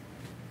scale.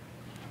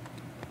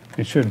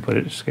 It should put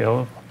it to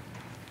scale.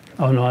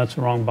 Oh no, that's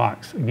the wrong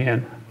box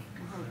again.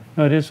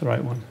 No, it is the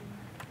right one.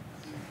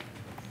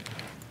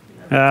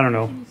 I don't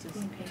know.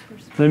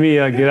 Let me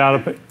get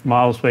out of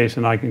model space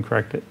and I can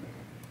correct it.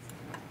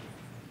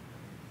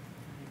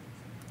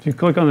 If you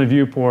click on the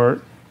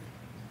viewport,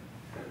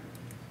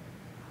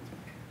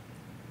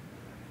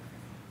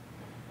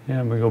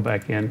 and we go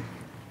back in.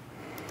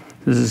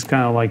 This is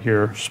kind of like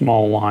your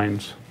small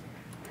lines.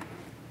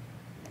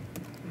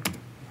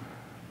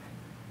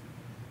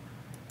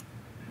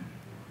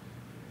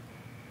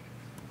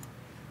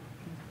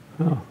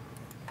 Oh.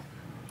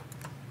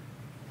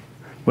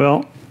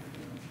 Well,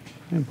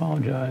 I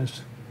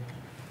apologize.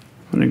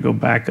 I'm going to go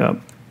back up.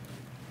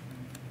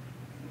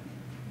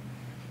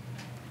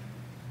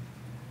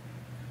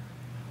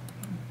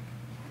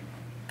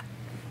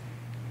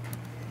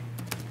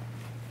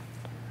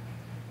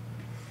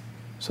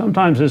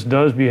 Sometimes this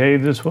does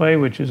behave this way,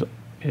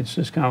 it's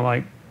just kind of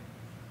like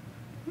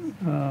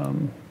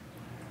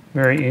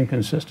very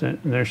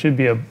inconsistent. And there should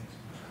be a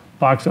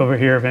box over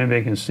here, if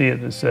anybody can see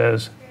it, that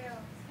says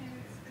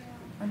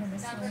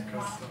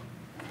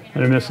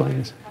under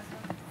miscellaneous.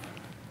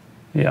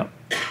 Yep,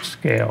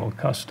 scale,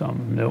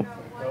 custom, nope.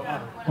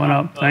 One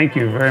up, thank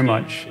you very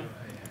much.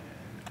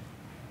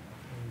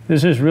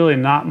 This is really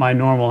not my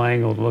normal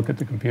angle to look at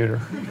the computer.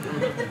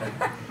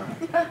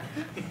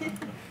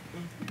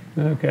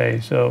 Okay,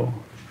 so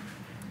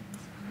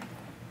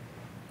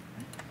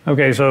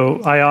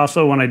I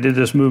also, when I did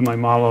this, moved my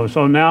model.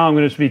 So now I'm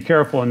going to be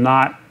careful and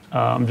not,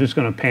 I'm just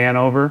going to pan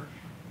over.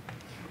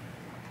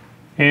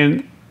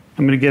 And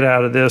I'm going to get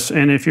out of this.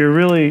 And if you're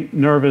really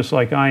nervous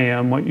like I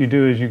am, what you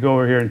do is you go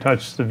over here and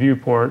touch the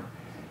viewport.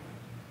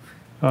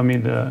 I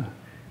mean the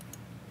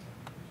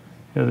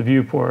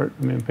viewport.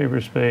 I mean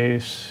paper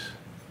space.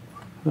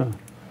 Huh.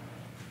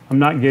 I'm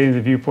not getting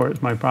the viewport,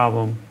 it's my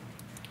problem.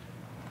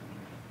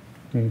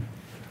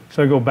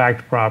 So I go back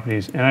to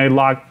properties, and I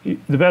lock,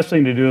 the best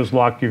thing to do is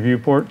lock your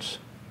viewports,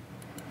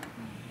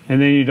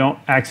 and then you don't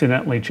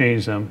accidentally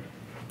change them.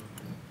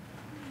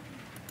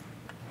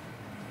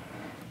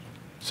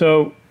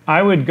 So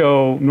I would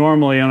go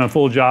normally on a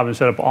full job and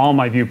set up all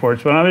my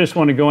viewports, but I just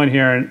want to go in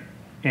here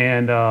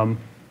and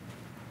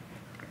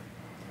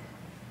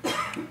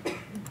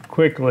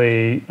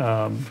quickly do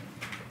a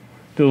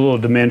little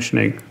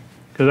dimensioning,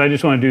 because I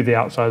just want to do the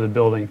outside of the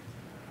building.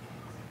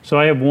 So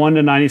I have 1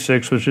 to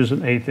 96, which is an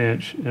 1/8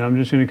 inch, and I'm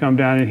just going to come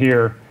down in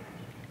here.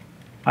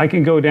 I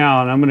can go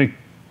down. I'm going to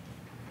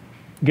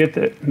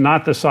get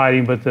not the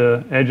siding, but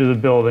the edge of the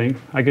building.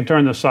 I could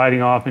turn the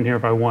siding off in here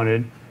if I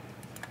wanted.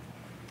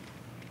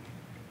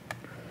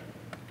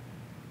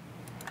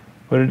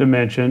 Put a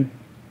dimension,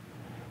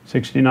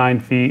 69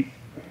 feet.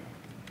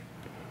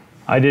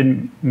 I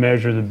didn't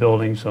measure the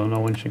building, so no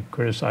one should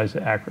criticize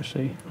the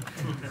accuracy.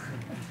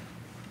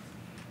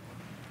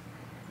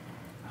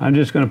 I'm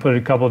just going to put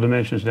a couple of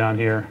dimensions down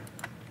here.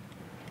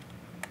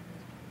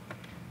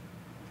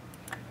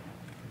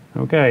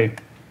 Okay.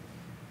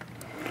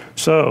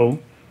 So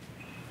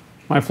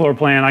my floor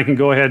plan. I can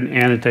go ahead and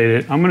annotate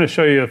it. I'm going to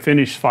show you a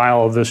finished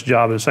file of this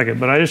job in a second,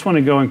 but I just want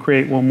to go and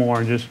create one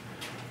more and just.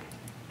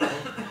 I'm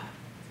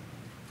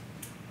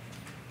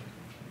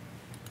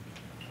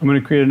going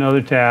to create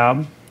another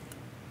tab.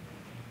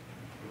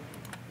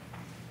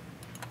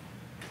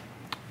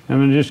 I'm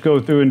going to just go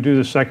through and do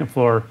the second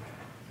floor.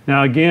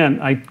 Now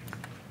again,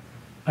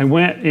 I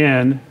went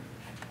in.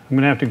 I'm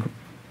going to have to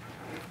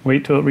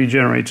wait till it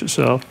regenerates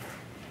itself.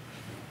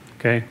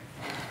 Okay.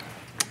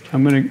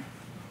 I'm going to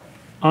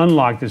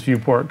unlock this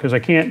viewport because I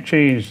can't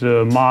change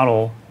the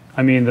model,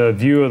 the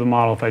view of the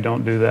model if I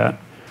don't do that.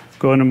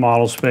 Go into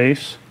model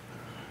space,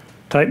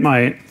 type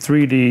my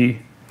 3D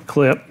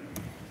clip,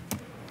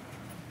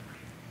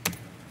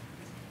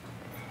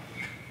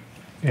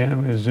 and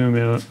I'm going to zoom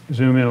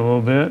in a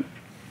little bit.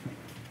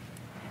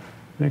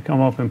 Then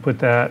come up and put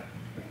that.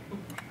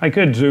 I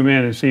could zoom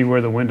in and see where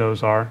the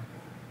windows are,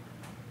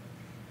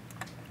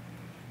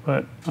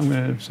 but I'm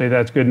going to say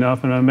that's good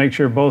enough, and I'll make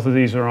sure both of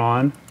these are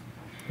on.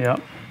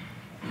 Yep.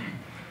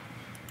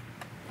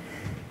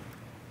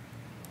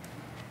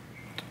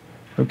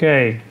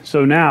 Okay,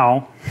 so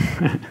now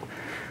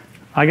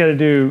I got to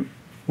do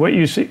what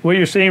you see. What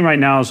you're seeing right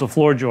now is a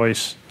floor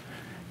joist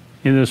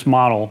in this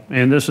model,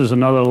 and this is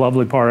another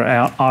lovely part of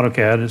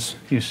AutoCAD. Is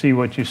you see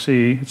what you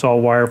see. It's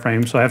all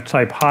wireframe, so I have to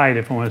type hide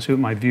if I want to see what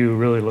my view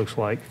really looks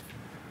like.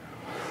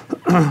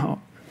 HI.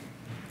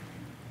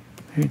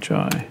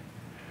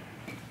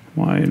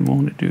 Why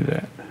won't it do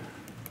that?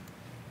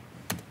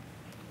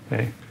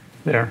 Okay,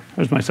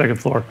 there's my second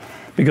floor.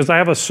 Because I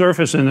have a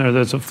surface in there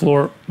that's the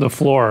floor,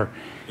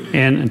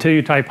 and until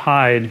you type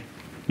hide,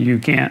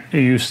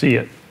 you see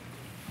it.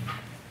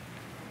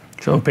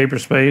 So paper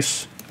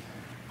space,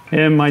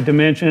 and my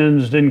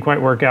dimensions didn't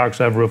quite work out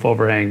because I have roof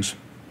overhangs,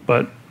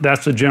 but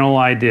that's the general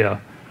idea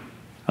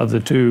of the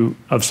two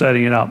of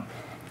setting it up.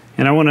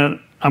 And I'm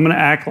gonna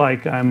act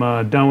like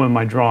I'm done with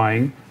my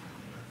drawing,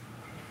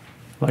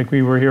 like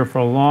we were here for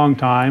a long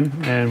time,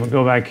 and we'll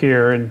go back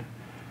here, and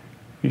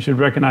you should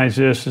recognize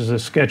this as a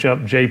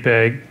SketchUp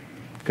JPEG,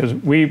 because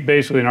we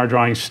basically in our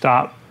drawings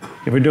stop.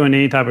 If we're doing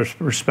any type of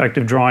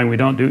perspective drawing, we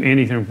don't do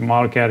anything from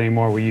AutoCAD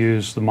anymore. We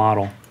use the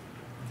model.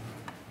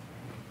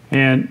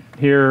 And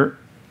here,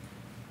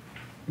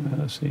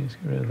 let's see, let's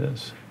get rid of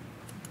this.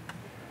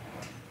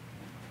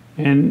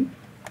 And,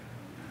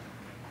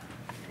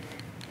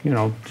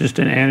 just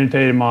an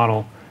annotated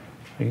model.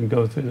 I can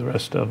go through the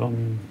rest of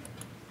them.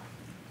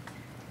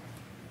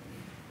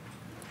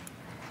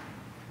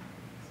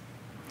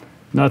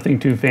 Nothing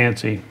too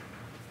fancy.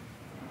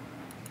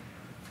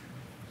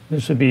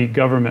 This would be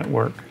government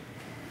work.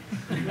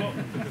 Well,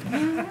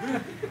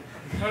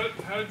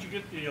 how did you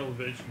get the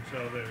elevations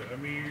out of there?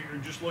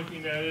 You're just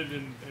looking at it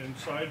in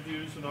side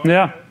views and all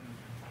Yeah, that?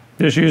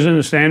 just using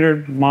the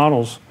standard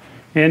models.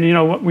 And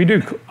what we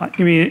do,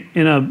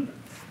 in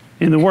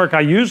the work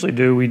I usually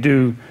do, we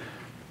do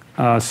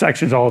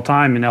sections all the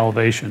time in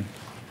elevation.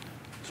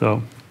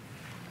 So,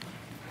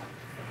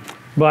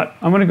 but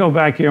I'm going to go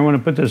back here. I'm going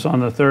to put this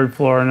on the third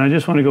floor, and I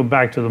just want to go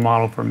back to the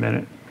model for a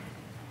minute.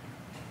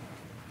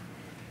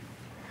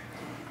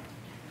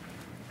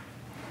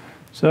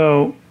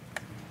 So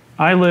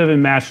I live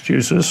in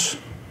Massachusetts,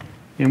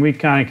 and we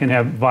kind of can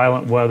have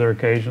violent weather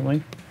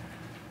occasionally.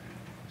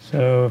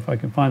 So if I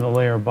can find the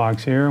layer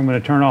box here, I'm going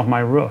to turn off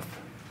my roof.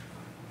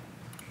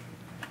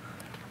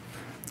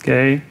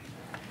 Okay,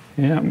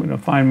 yeah, I'm going to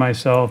find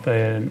myself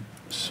a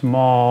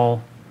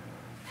small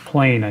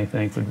plane, I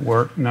think would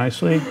work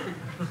nicely.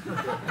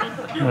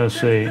 Let's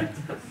see,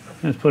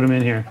 let's put them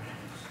in here.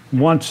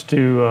 Wants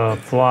to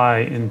fly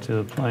into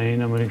the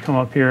plane. I'm going to come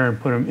up here and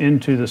put them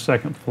into the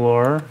second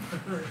floor.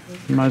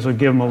 You might as well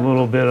give them a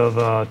little bit of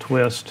a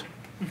twist.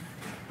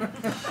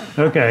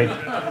 Okay.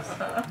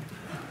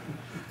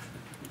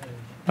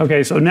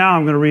 Okay, so now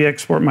I'm going to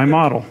re-export my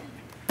model.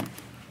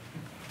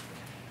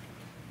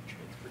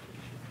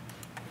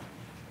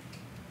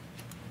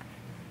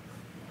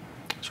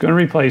 It's going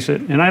to replace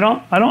it, and I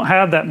don't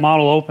have that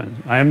model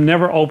open. I have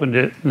never opened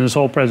it in this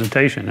whole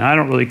presentation. I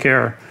don't really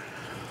care.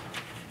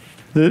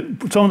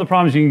 Some of the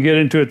problems you can get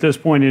into at this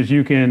point is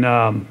you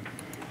can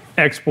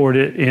export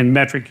it in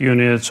metric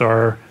units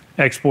or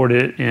export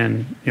it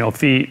in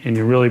feet, and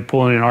you're really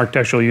pulling in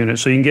architectural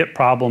units. So you can get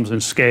problems in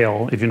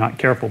scale if you're not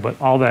careful,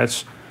 but all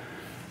that's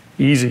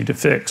easy to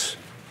fix.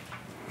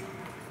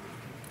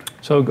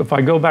 So if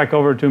I go back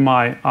over to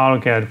my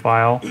AutoCAD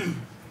file,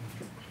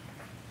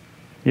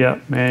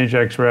 manage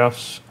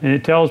XREFs, and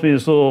it tells me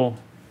this little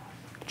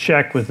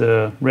check with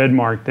the red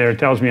mark there. It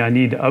tells me I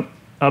need to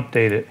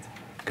update it,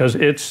 because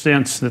it's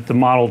sensed that the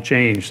model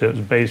changed that it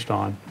was based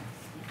on.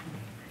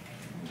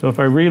 So if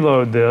I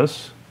reload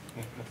this,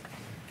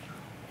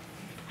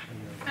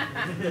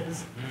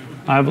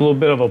 I have a little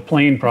bit of a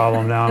plane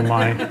problem now in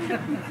my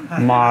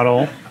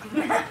model.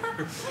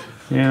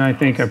 And I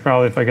think if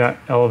I got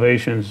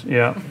elevations,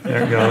 there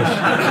it goes.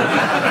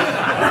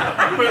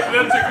 But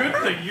that's a good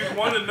thing. You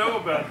want to know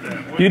about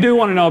that. You do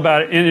want to know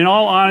about it. And in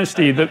all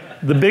honesty, the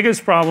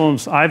biggest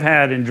problems I've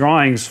had in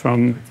drawings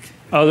from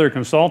other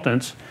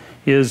consultants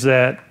is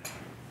that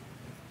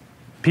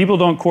people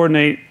don't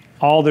coordinate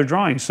all their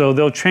drawings. So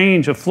they'll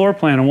change a floor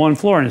plan on one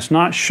floor and it's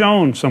not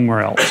shown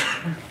somewhere else.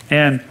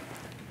 And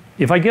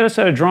if I get a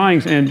set of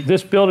drawings and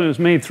this building is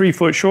made 3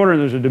 foot shorter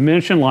and there's a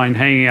dimension line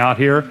hanging out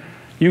here,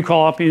 you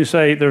call up and you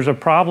say, there's a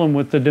problem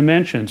with the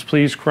dimensions,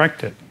 please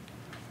correct it.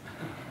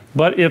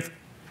 But if,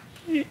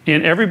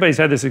 and everybody's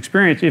had this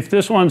experience, if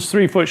this one's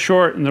 3 foot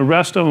short and the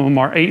rest of them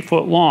are 8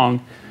 foot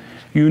long,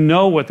 you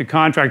know what the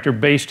contractor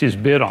based his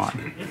bid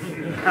on.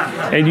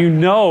 And you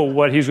know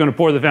what he's going to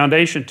pour the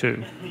foundation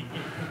to.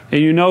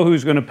 And you know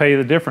who's going to pay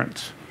the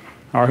difference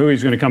or who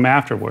he's going to come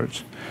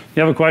afterwards.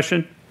 You have a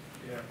question?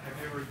 Yeah,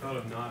 have you ever thought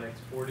of not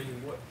exporting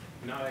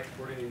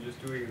and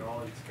just doing it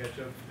all in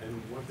SketchUp?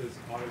 And what does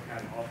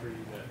AutoCAD offer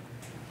you that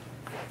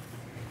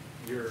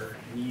you're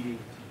needing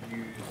to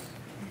use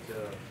to,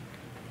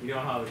 you know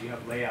how you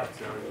have layouts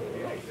now and you can do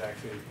the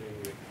exact same thing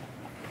with.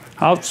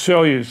 I'll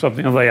show you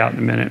something of layout in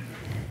a minute.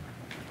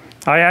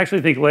 I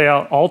actually think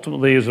layout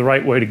ultimately is the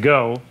right way to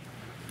go,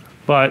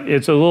 but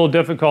it's a little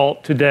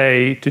difficult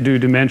today to do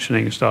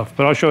dimensioning and stuff.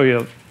 But I'll show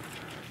you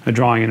a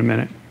drawing in a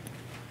minute.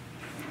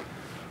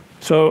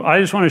 So I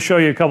just want to show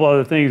you a couple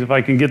other things if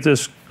I can get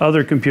this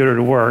other computer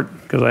to work,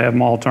 because I have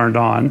them all turned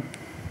on.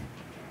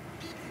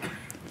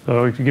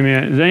 So give me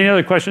is there any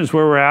other questions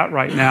where we're at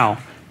right now?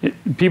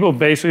 People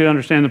basically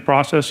understand the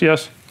process,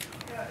 yes?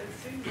 Yeah, it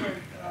seems like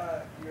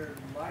your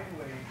line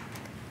weight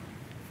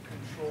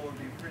control would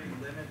be pretty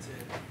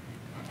limited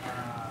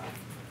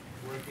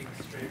working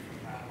straight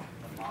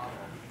from the model.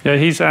 Yeah,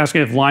 he's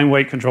asking if line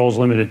weight control is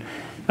limited.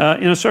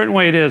 In a certain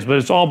way it is, but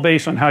it's all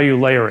based on how you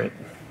layer it.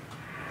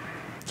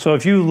 So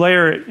if you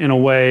layer it in a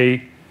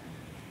way,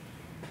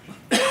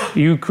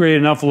 you create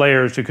enough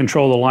layers to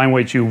control the line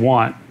weights you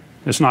want,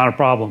 it's not a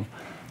problem.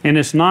 And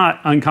it's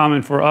not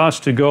uncommon for us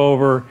to go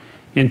over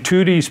in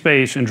 2D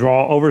space and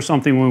draw over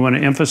something we want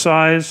to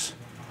emphasize.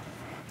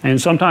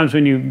 And sometimes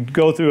when you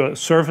go through a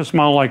surface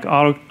model like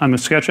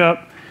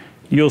SketchUp,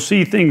 you'll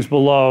see things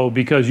below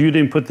because you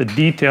didn't put the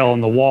detail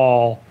on the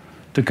wall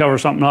to cover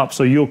something up.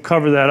 So you'll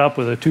cover that up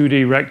with a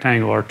 2D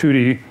rectangle or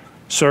 2D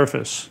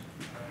surface.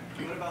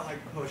 What about like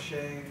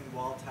crocheting,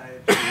 wall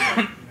types, that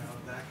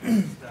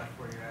kind of stuff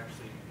where you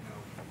actually,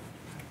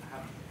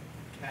 have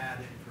CAD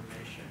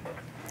information?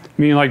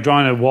 You mean like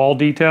drawing a wall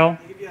detail?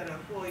 Like if you had a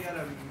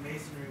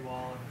masonry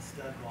wall and a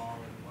stud wall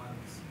and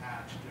one's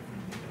hatched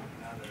differently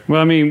than another.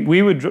 Well, I mean,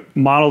 we would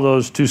model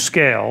those to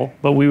scale,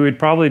 but we would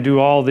probably do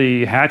all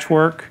the hatch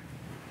work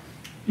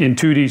in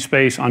 2D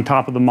space on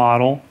top of the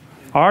model.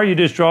 Or you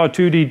just draw a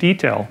 2D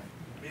detail.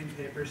 In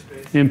paper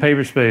space? In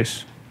paper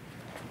space.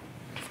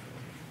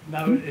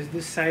 Now, is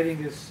this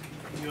siding this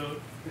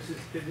is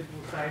physical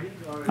siding?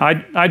 Or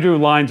I drew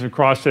lines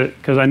across it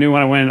because I knew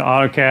when I went into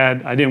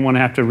AutoCAD, I didn't want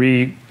to have to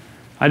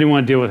I didn't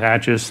want to deal with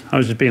hatches. I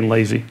was just being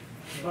lazy.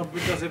 Well,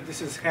 because if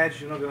this is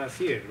hatched, you're not going to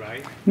see it,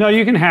 right? No,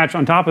 you can hatch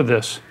on top of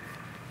this.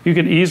 You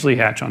can easily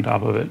hatch on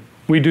top of it.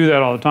 We do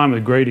that all the time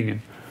with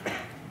grading.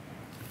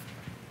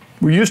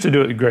 We used to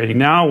do it with grading.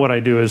 Now what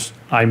I do is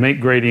I make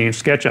grading in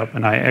SketchUp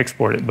and I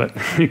export it, but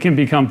it can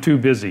become too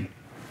busy.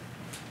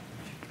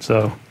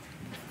 So,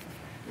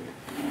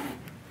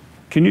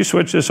 can you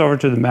switch this over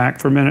to the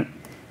Mac for a minute?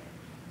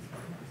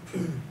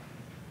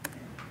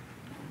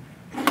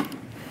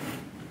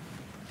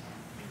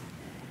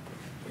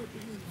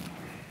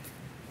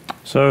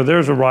 So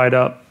there's a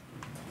write-up,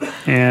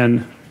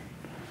 and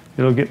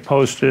it'll get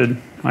posted,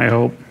 I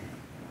hope,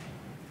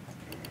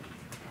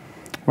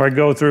 where I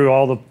go through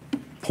all the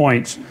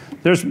points.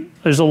 There's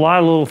a lot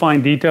of little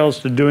fine details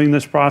to doing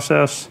this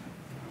process,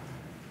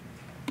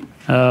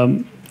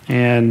 and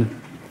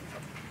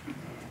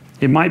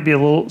it might be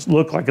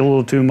look like a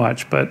little too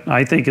much, but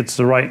I think it's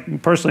the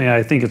right. Personally,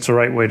 I think it's the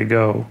right way to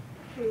go.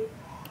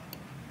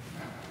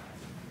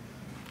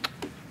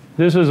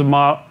 This is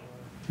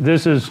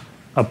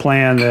a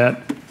plan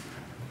that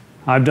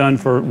I've done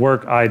for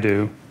work I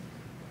do,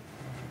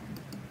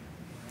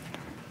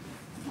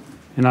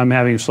 and I'm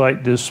having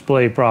slight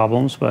display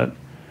problems, but.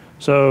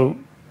 So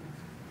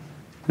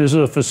this is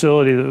a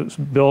facility that was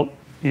built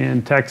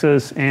in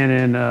Texas and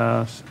in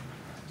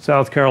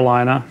South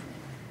Carolina.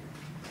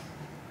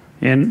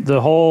 And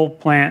the whole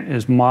plant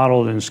is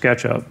modeled in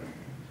SketchUp.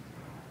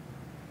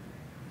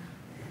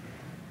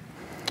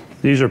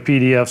 These are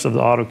PDFs of the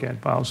AutoCAD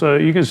file. So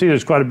you can see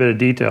there's quite a bit of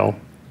detail.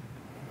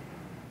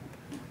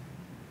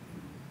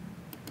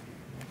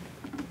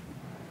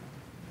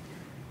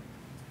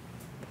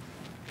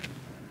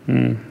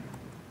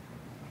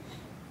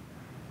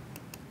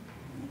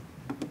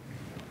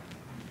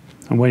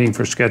 I'm waiting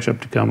for SketchUp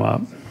to come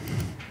up.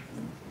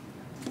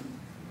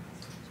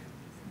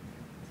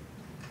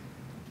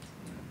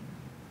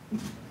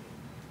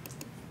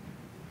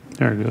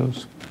 There it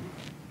goes.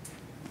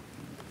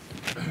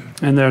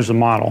 And there's the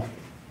model.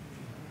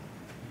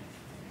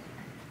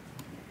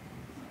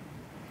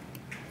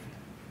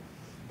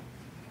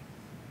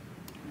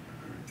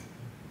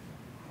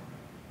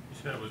 You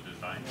said it was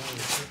designed?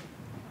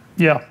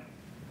 Yeah.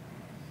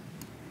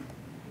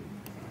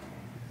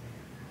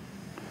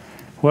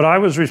 What I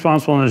was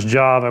responsible in this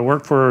job, I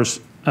worked for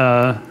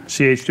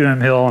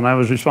CH2M Hill, and I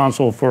was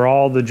responsible for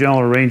all the general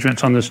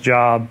arrangements on this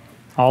job,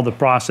 all the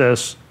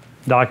process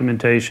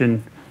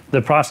documentation,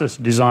 the process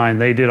design.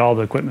 They did all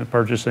the equipment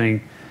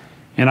purchasing,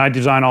 and I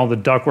designed all the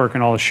ductwork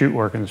and all the chute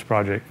work in this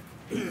project.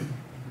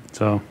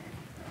 So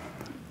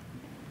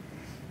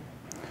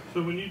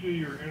when you do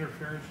your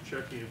interference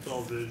checking, it's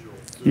all visual.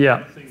 Yeah.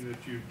 Nothing that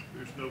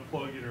there's no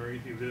plugin or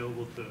anything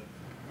available to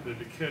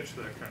catch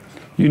that kind of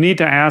stuff. you need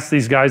to ask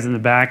these guys in the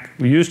back.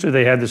 Used to,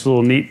 they had this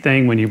little neat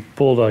thing when you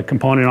pulled a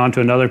component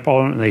onto another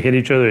component and they hit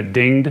each other, it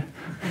dinged.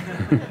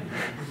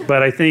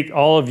 But I think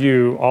all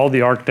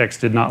the architects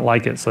did not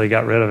like it, so they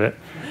got rid of it.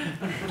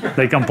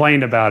 They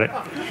complained about it.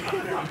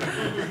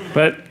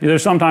 But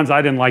there's sometimes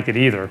I didn't like it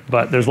either,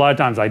 but there's a lot of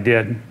times I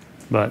did.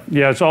 But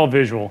yeah, it's all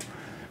visual.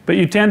 But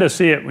you tend to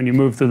see it when you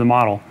move through the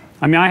model.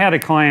 I mean, I had a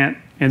client,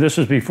 and this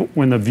was before,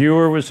 when the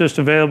viewer was just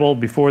available,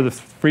 before the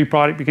free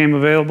product became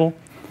available.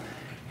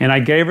 And I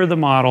gave her the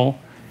model.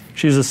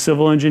 She's a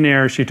civil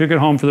engineer. She took it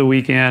home for the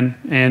weekend,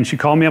 and she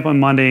called me up on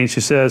Monday, and she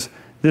says,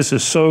 "This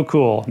is so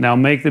cool. Now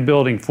make the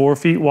building 4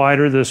 feet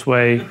wider this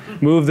way,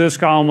 move this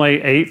column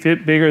lay 8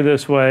 feet bigger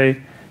this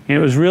way." And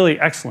it was really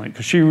excellent,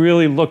 because she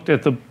really looked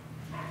at the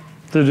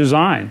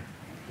design.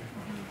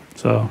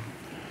 So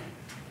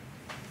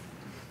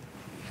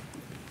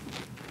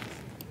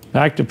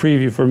back to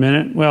preview for a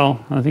minute.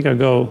 Well, I think I'll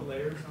go.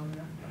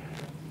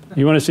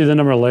 You want to see the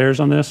number of layers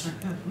on this?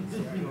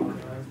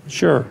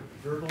 Sure.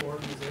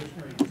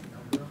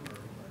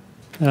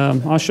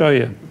 I'll show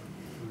you.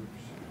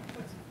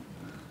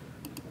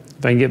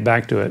 If I can get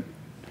back to it.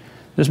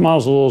 This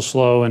model's a little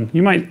slow, and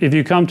you might, if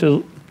you come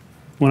to,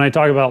 when I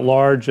talk about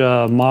large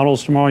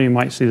models tomorrow, you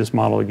might see this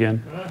model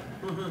again.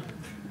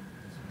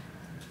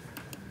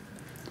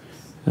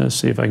 Let's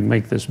see if I can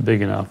make this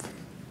big enough.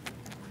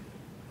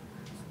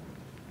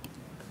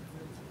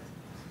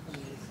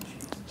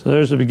 So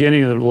there's the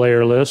beginning of the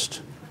layer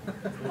list.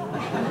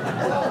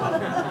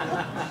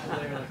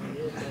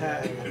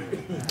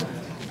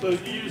 So you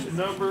use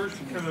numbers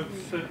to kind of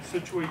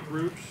situate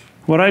groups?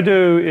 What I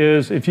do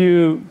is, I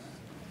don't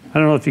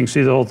know if you can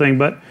see the whole thing,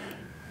 but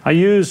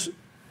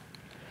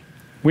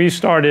we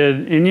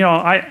started, and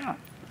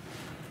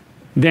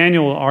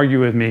Daniel will argue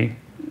with me.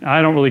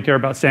 I don't really care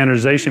about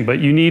standardization, but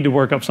you need to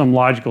work up some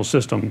logical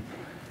system.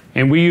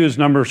 And we use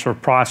numbers for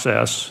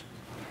process.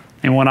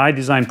 And when I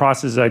design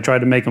processes, I try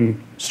to make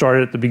them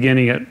start at the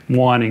beginning at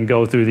 1 and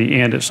go through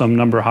the end at some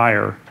number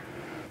higher,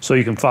 so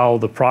you can follow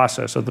the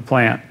process of the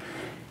plant.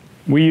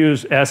 We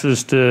use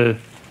S's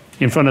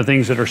in front of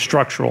things that are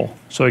structural,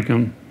 so you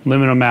can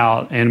limit them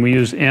out. And we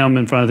use M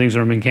in front of things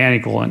that are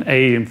mechanical, and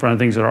A in front of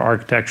things that are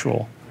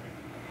architectural.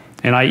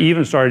 And I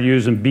even started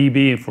using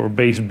BB for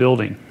base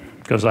building,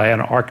 because I had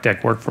an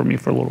architect work for me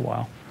for a little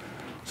while.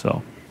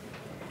 So,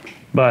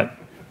 but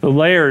the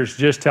layers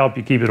just help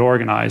you keep it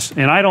organized.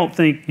 And I don't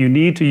think you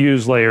need to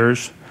use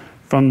layers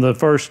from the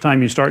first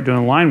time you start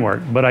doing line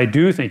work, but I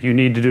do think you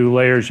need to do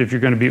layers if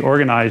you're going to be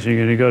organized and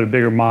you're going to go to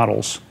bigger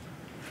models,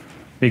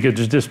 because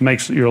it just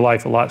makes your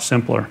life a lot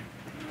simpler.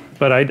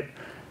 But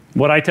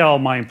what I tell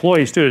my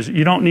employees too is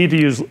you don't need to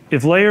use,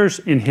 if layers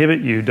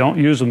inhibit you, don't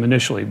use them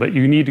initially, but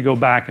you need to go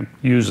back and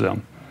use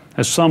them.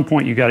 At some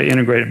point, you got to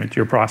integrate them into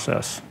your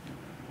process.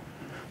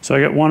 So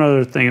I got one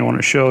other thing I want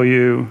to show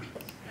you,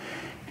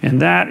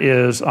 and that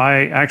is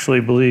I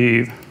actually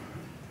believe,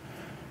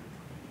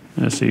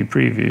 let's see,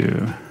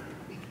 preview.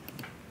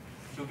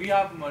 Do we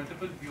have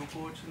multiple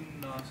viewports in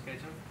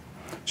SketchUp?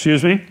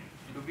 Excuse me?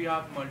 Do we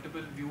have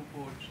multiple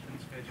viewports in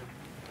SketchUp?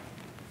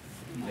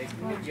 Like,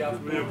 do we have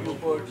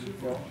viewports?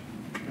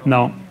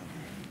 No.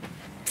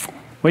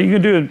 What you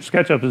can do in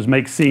SketchUp is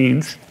make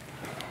scenes.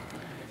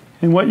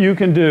 And what you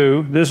can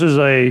do, this is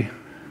a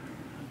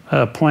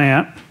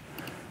plant.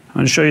 I'm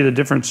going to show you the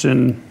difference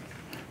in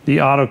the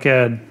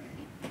AutoCAD.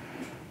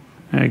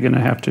 I'm going to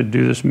have to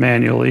do this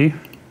manually.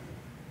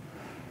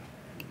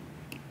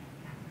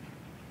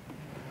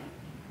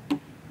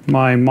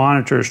 My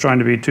monitor is trying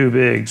to be too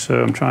big,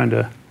 so I'm trying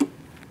to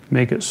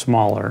make it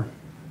smaller.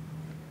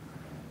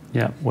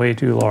 Yeah, way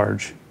too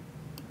large.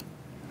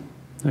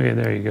 Okay,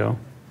 there you go.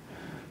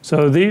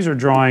 So these are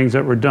drawings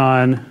that were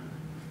done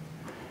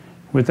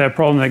with that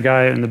problem that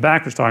guy in the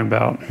back was talking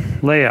about,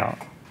 layout.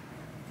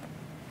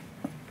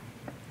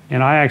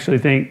 And I actually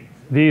think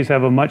these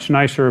have a much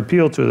nicer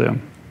appeal to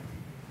them.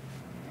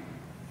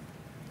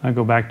 I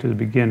go back to the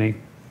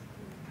beginning.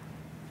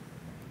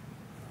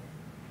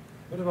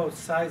 What about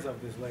size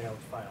of these layout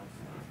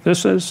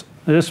files?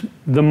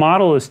 The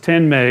model is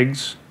 10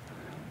 megs,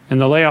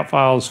 and the layout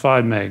file is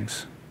 5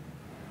 megs.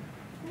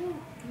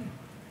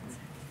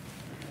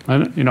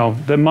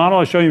 The model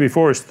I showed you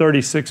before is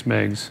 36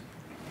 megs.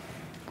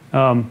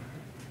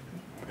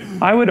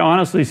 I would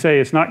honestly say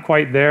it's not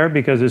quite there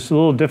because it's a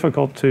little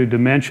difficult to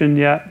dimension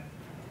yet,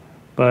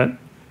 but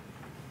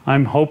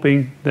I'm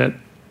hoping that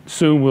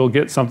soon we'll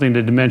get something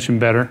to dimension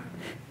better.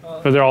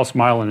 Because they're all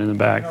smiling in the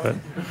back. But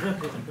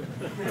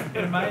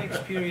in my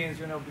experience,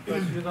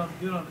 because you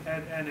don't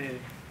add any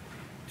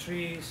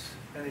trees,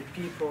 any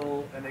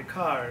people, any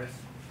cars,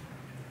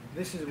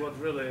 this is what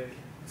really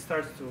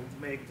starts to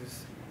make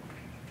this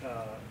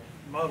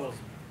models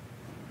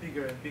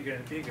bigger and bigger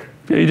and bigger.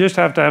 You just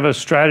have to have a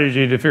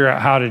strategy to figure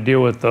out how to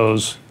deal with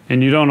those,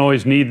 and you don't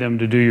always need them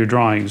to do your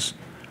drawings.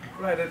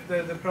 Right,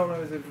 the problem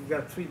is if you've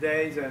got 3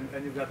 days and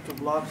you've got 2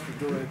 blocks to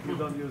do it, you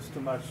don't use too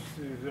much,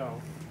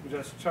 you're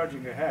just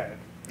charging ahead.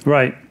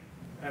 Right.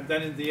 And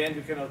then in the end,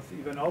 you cannot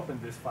even open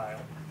this file.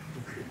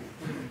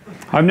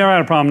 I've never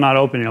had a problem not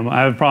opening them.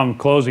 I have a problem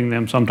closing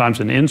them sometimes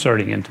and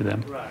inserting into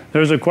them. Right.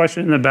 There's a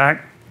question in the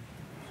back.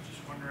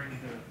 Just wondering,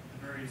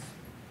 the various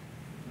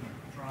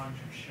drawings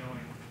you're showing,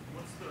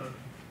 what's the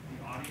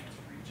audience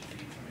for each of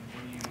these?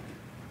 I mean,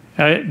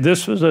 what do you...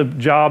 This was a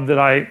job that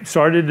I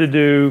started to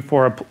do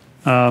for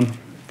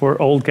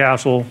Old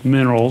Castle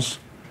Minerals,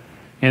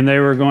 and they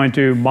were going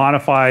to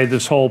modify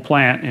this whole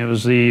plant. It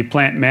was the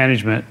plant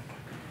management.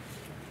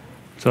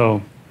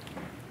 So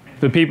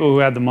the people who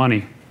had the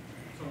money.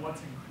 So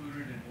what's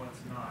included and what's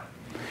not?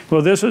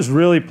 Well, this is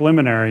really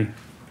preliminary.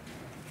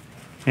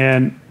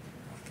 And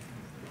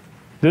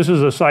this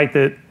is a site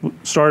that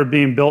started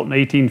being built in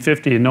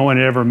 1850 and no one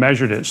had ever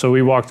measured it. So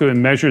we walked through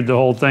and measured the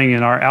whole thing,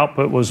 and our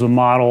output was the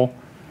model.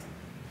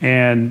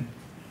 And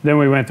then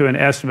we went through and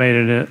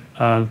estimated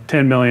a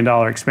 $10 million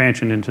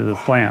expansion into the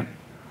plant.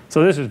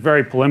 So this is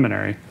very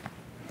preliminary.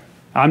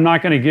 I'm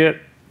not going to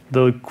get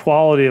the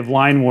quality of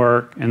line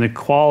work and the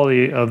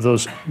quality of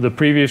the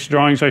previous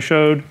drawings I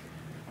showed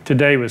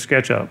today with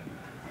SketchUp.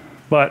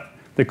 But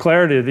the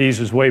clarity of these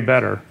is way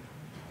better.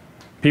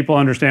 People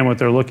understand what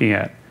they're looking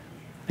at.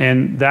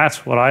 And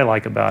that's what I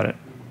like about it.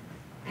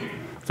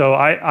 So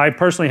I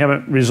personally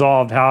haven't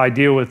resolved how I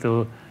deal with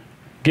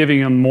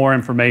giving them more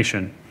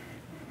information.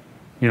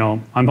 You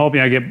know, I'm hoping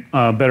I get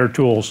better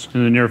tools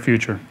in the near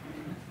future.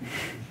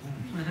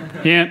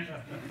 Yeah.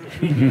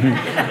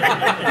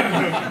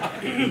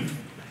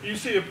 You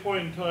see a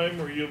point in time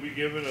where you'll be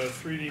given a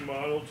 3D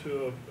model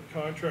to a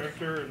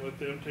contractor and let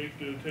them take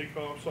the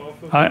takeoffs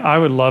off of it? I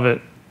would love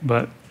it,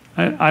 but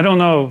I don't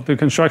know, the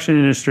construction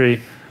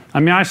industry. I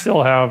mean, I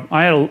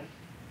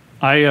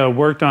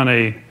worked on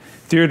a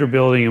theater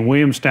building in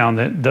Williamstown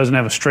that doesn't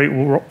have a straight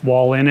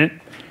wall in it,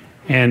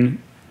 and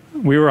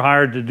we were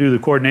hired to do the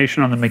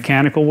coordination on the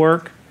mechanical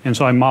work, and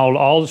so I modeled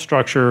all the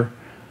structure,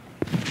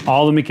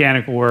 all the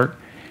mechanical work,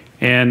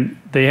 and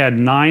they had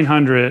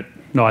 1,000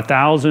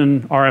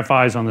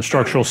 RFIs on the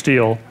structural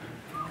steel,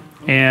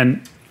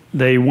 and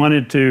they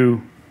wanted to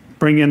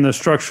bring in the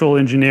structural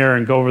engineer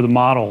and go over the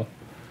model,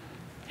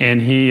 and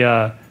he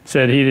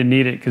said he didn't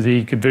need it because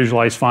he could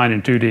visualize fine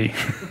in 2D.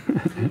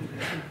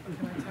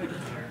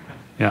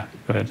 Yeah,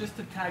 go ahead. Just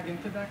to tag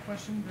into that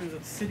question, there's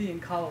a city in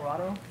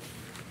Colorado.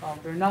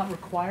 They're not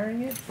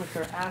requiring it, but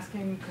they're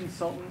asking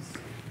consultants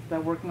that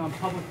are working on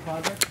public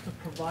projects to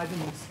provide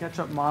them with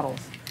SketchUp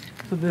models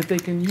so that they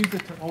can use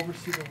it to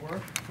oversee the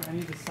work for any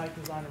of the site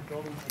design or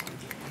buildings that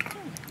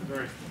they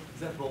do.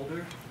 Is that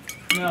Boulder?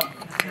 No.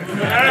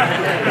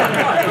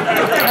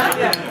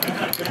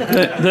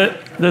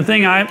 The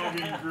thing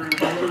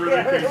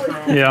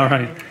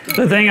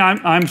The thing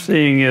I'm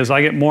seeing is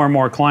I get more and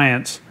more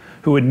clients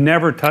who would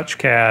never touch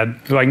CAD,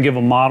 who I can give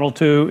a model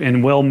to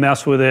and will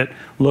mess with it,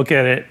 look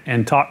at it,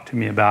 and talk to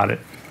me about it.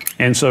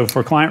 And so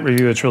for client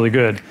review, it's really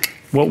good.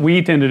 What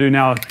we tend to do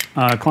now,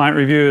 client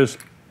review, is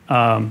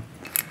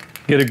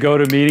get a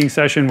go-to-meeting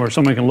session where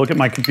someone can look at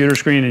my computer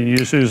screen and you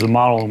just use the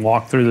model and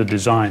walk through the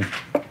design.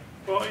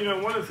 Well, you know,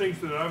 one of the things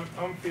that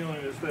I'm feeling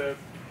is that,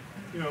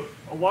 you know,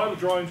 a lot of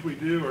the drawings we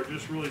do are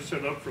just really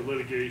set up for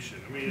litigation.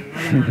 I mean, in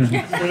other words,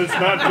 when it's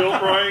not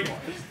built right,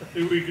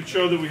 we could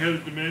show that we had the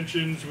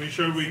dimensions, we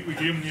showed we gave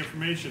them the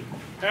information.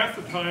 Half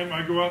the time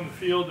I go out in the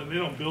field and they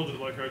don't build it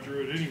like I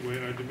drew it anyway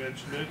and I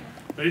dimensioned it.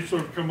 They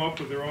sort of come up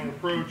with their own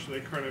approach and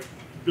they kind of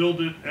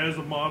build it as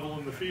a model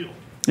in the field.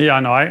 Yeah, I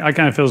know. I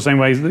kind of feel the same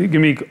way.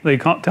 They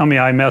tell me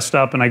I messed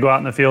up, and I go out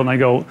in the field and I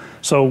go,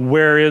 so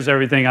where is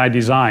everything I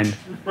designed?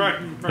 Right.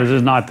 This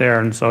is not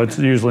there, and so it's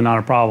usually not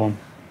a problem.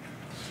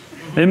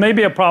 It may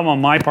be a problem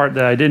on my part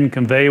that I didn't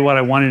convey what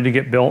I wanted to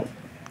get built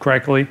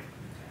correctly,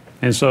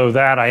 and so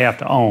that I have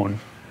to own.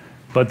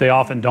 But they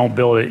often don't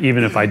build it,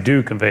 even if I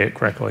do convey it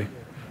correctly.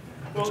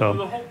 Well, So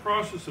the whole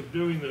process of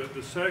doing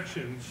the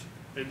sections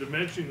and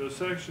dimensioning those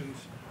sections,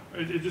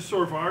 it's just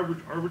sort of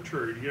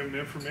arbitrary to give them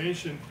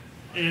information.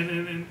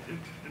 And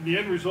the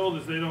end result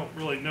is they don't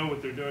really know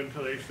what they're doing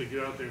until they actually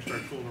get out there and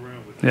start fooling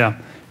around with it. yeah,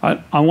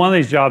 on one of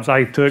these jobs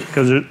I took,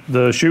 because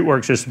the chute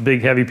work's just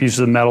big, heavy pieces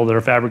of metal that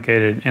are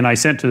fabricated, and I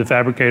sent to the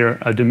fabricator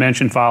a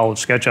dimension file of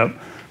SketchUp,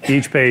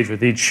 each page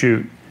with each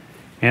chute.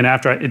 And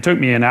after it took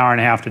me an hour and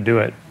a half to do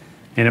it,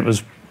 and it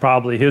was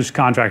probably, his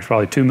contract's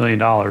probably $2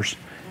 million.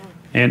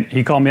 And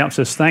he called me up and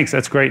says, thanks,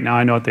 that's great, now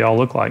I know what they all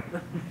look like.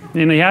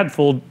 And he had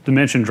full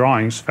dimension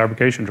drawings,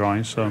 fabrication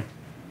drawings, so.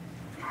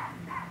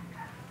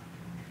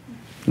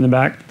 In the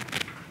back?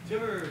 Do you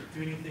ever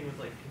do anything with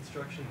like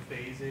construction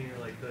phasing or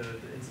like the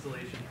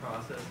installation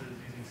processes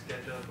using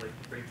SketchUp, like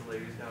break the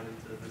layers down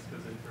into this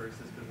goes in first,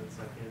 this goes in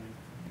second?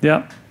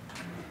 Yep.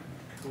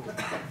 Cool.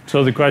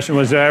 So the question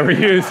was, did I ever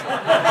use?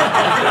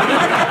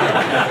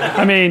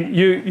 I mean,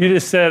 you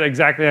just said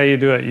exactly how you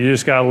do it. You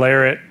just got to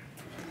layer it.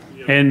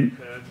 And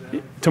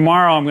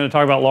tomorrow I'm going to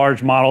talk about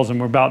large models, and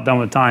we're about done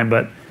with time,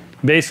 but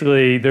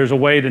basically there's a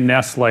way to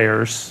nest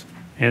layers,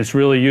 and it's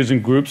really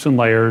using groups and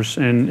layers,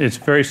 and it's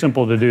very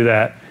simple to do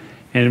that.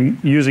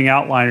 And using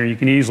Outliner, you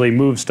can easily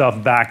move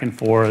stuff back and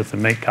forth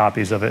and make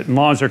copies of it. As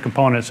long as they're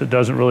components, it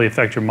doesn't really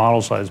affect your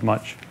model size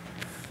much.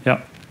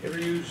 Yep. Ever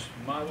use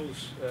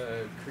models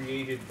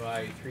created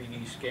by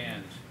 3D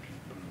scans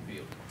from the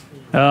field?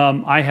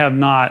 I have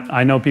not.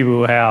 I know people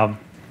who have,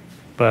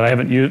 but I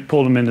haven't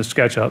pulled them into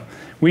SketchUp.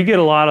 We get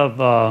a lot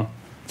of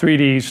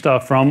 3D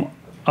stuff from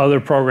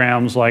other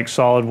programs like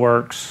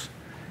SolidWorks,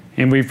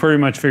 and we've pretty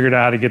much figured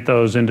out how to get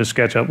those into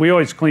SketchUp. We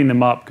always clean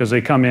them up because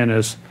they come in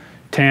as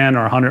 10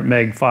 or 100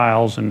 meg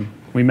files, and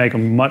we make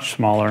them much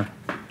smaller.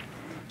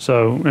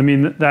 So, I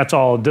mean, that's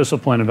all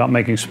discipline about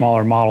making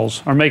smaller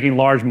models, or making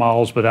large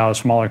models but out of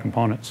smaller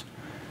components.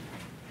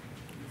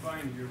 You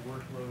find your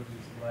workload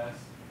is less,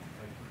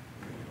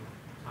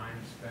 like time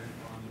spent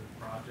on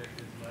the project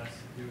is less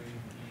doing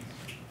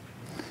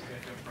these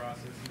SketchUp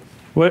processes?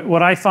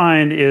 What I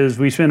find is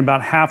we spend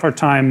about half our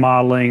time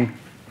modeling,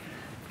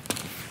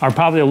 or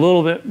probably a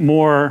little bit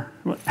more,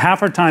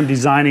 half our time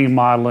designing and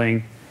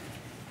modeling,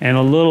 and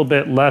a little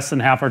bit less than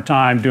half our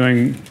time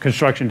doing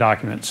construction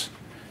documents.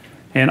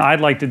 And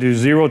I'd like to do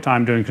 0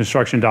 time doing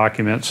construction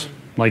documents,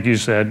 like you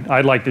said.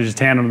 I'd like to just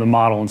hand them the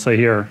model and say,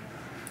 here,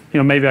 you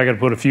know, maybe I got to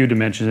put a few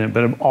dimensions in it,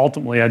 but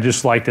ultimately I'd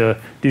just like to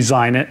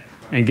design it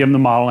and give them the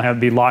model and have it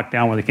be locked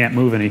down where they can't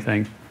move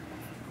anything.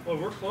 Well,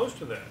 we're close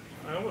to that.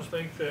 I almost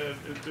think that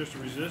if there's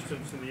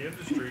resistance in the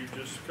industry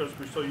just because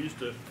we're so used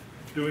to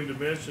doing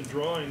dimension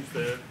drawings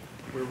that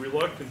we're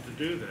reluctant to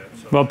do that.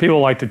 So. Well, people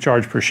like to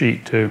charge per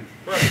sheet, too.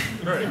 Right,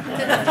 right.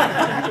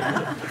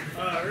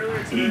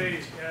 Earlier today,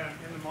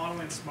 in the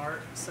Modeling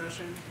Smart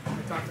session,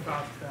 we talked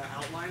about the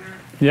Outliner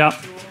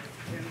tool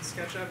in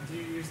SketchUp. Do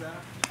you use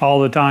that?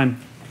 All the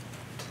time.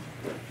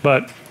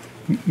 But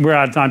we're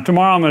out of time.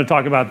 Tomorrow I'm going to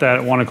talk about that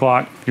at 1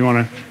 o'clock if you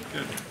want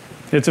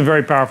to. It's a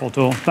very powerful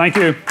tool. Thank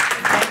you.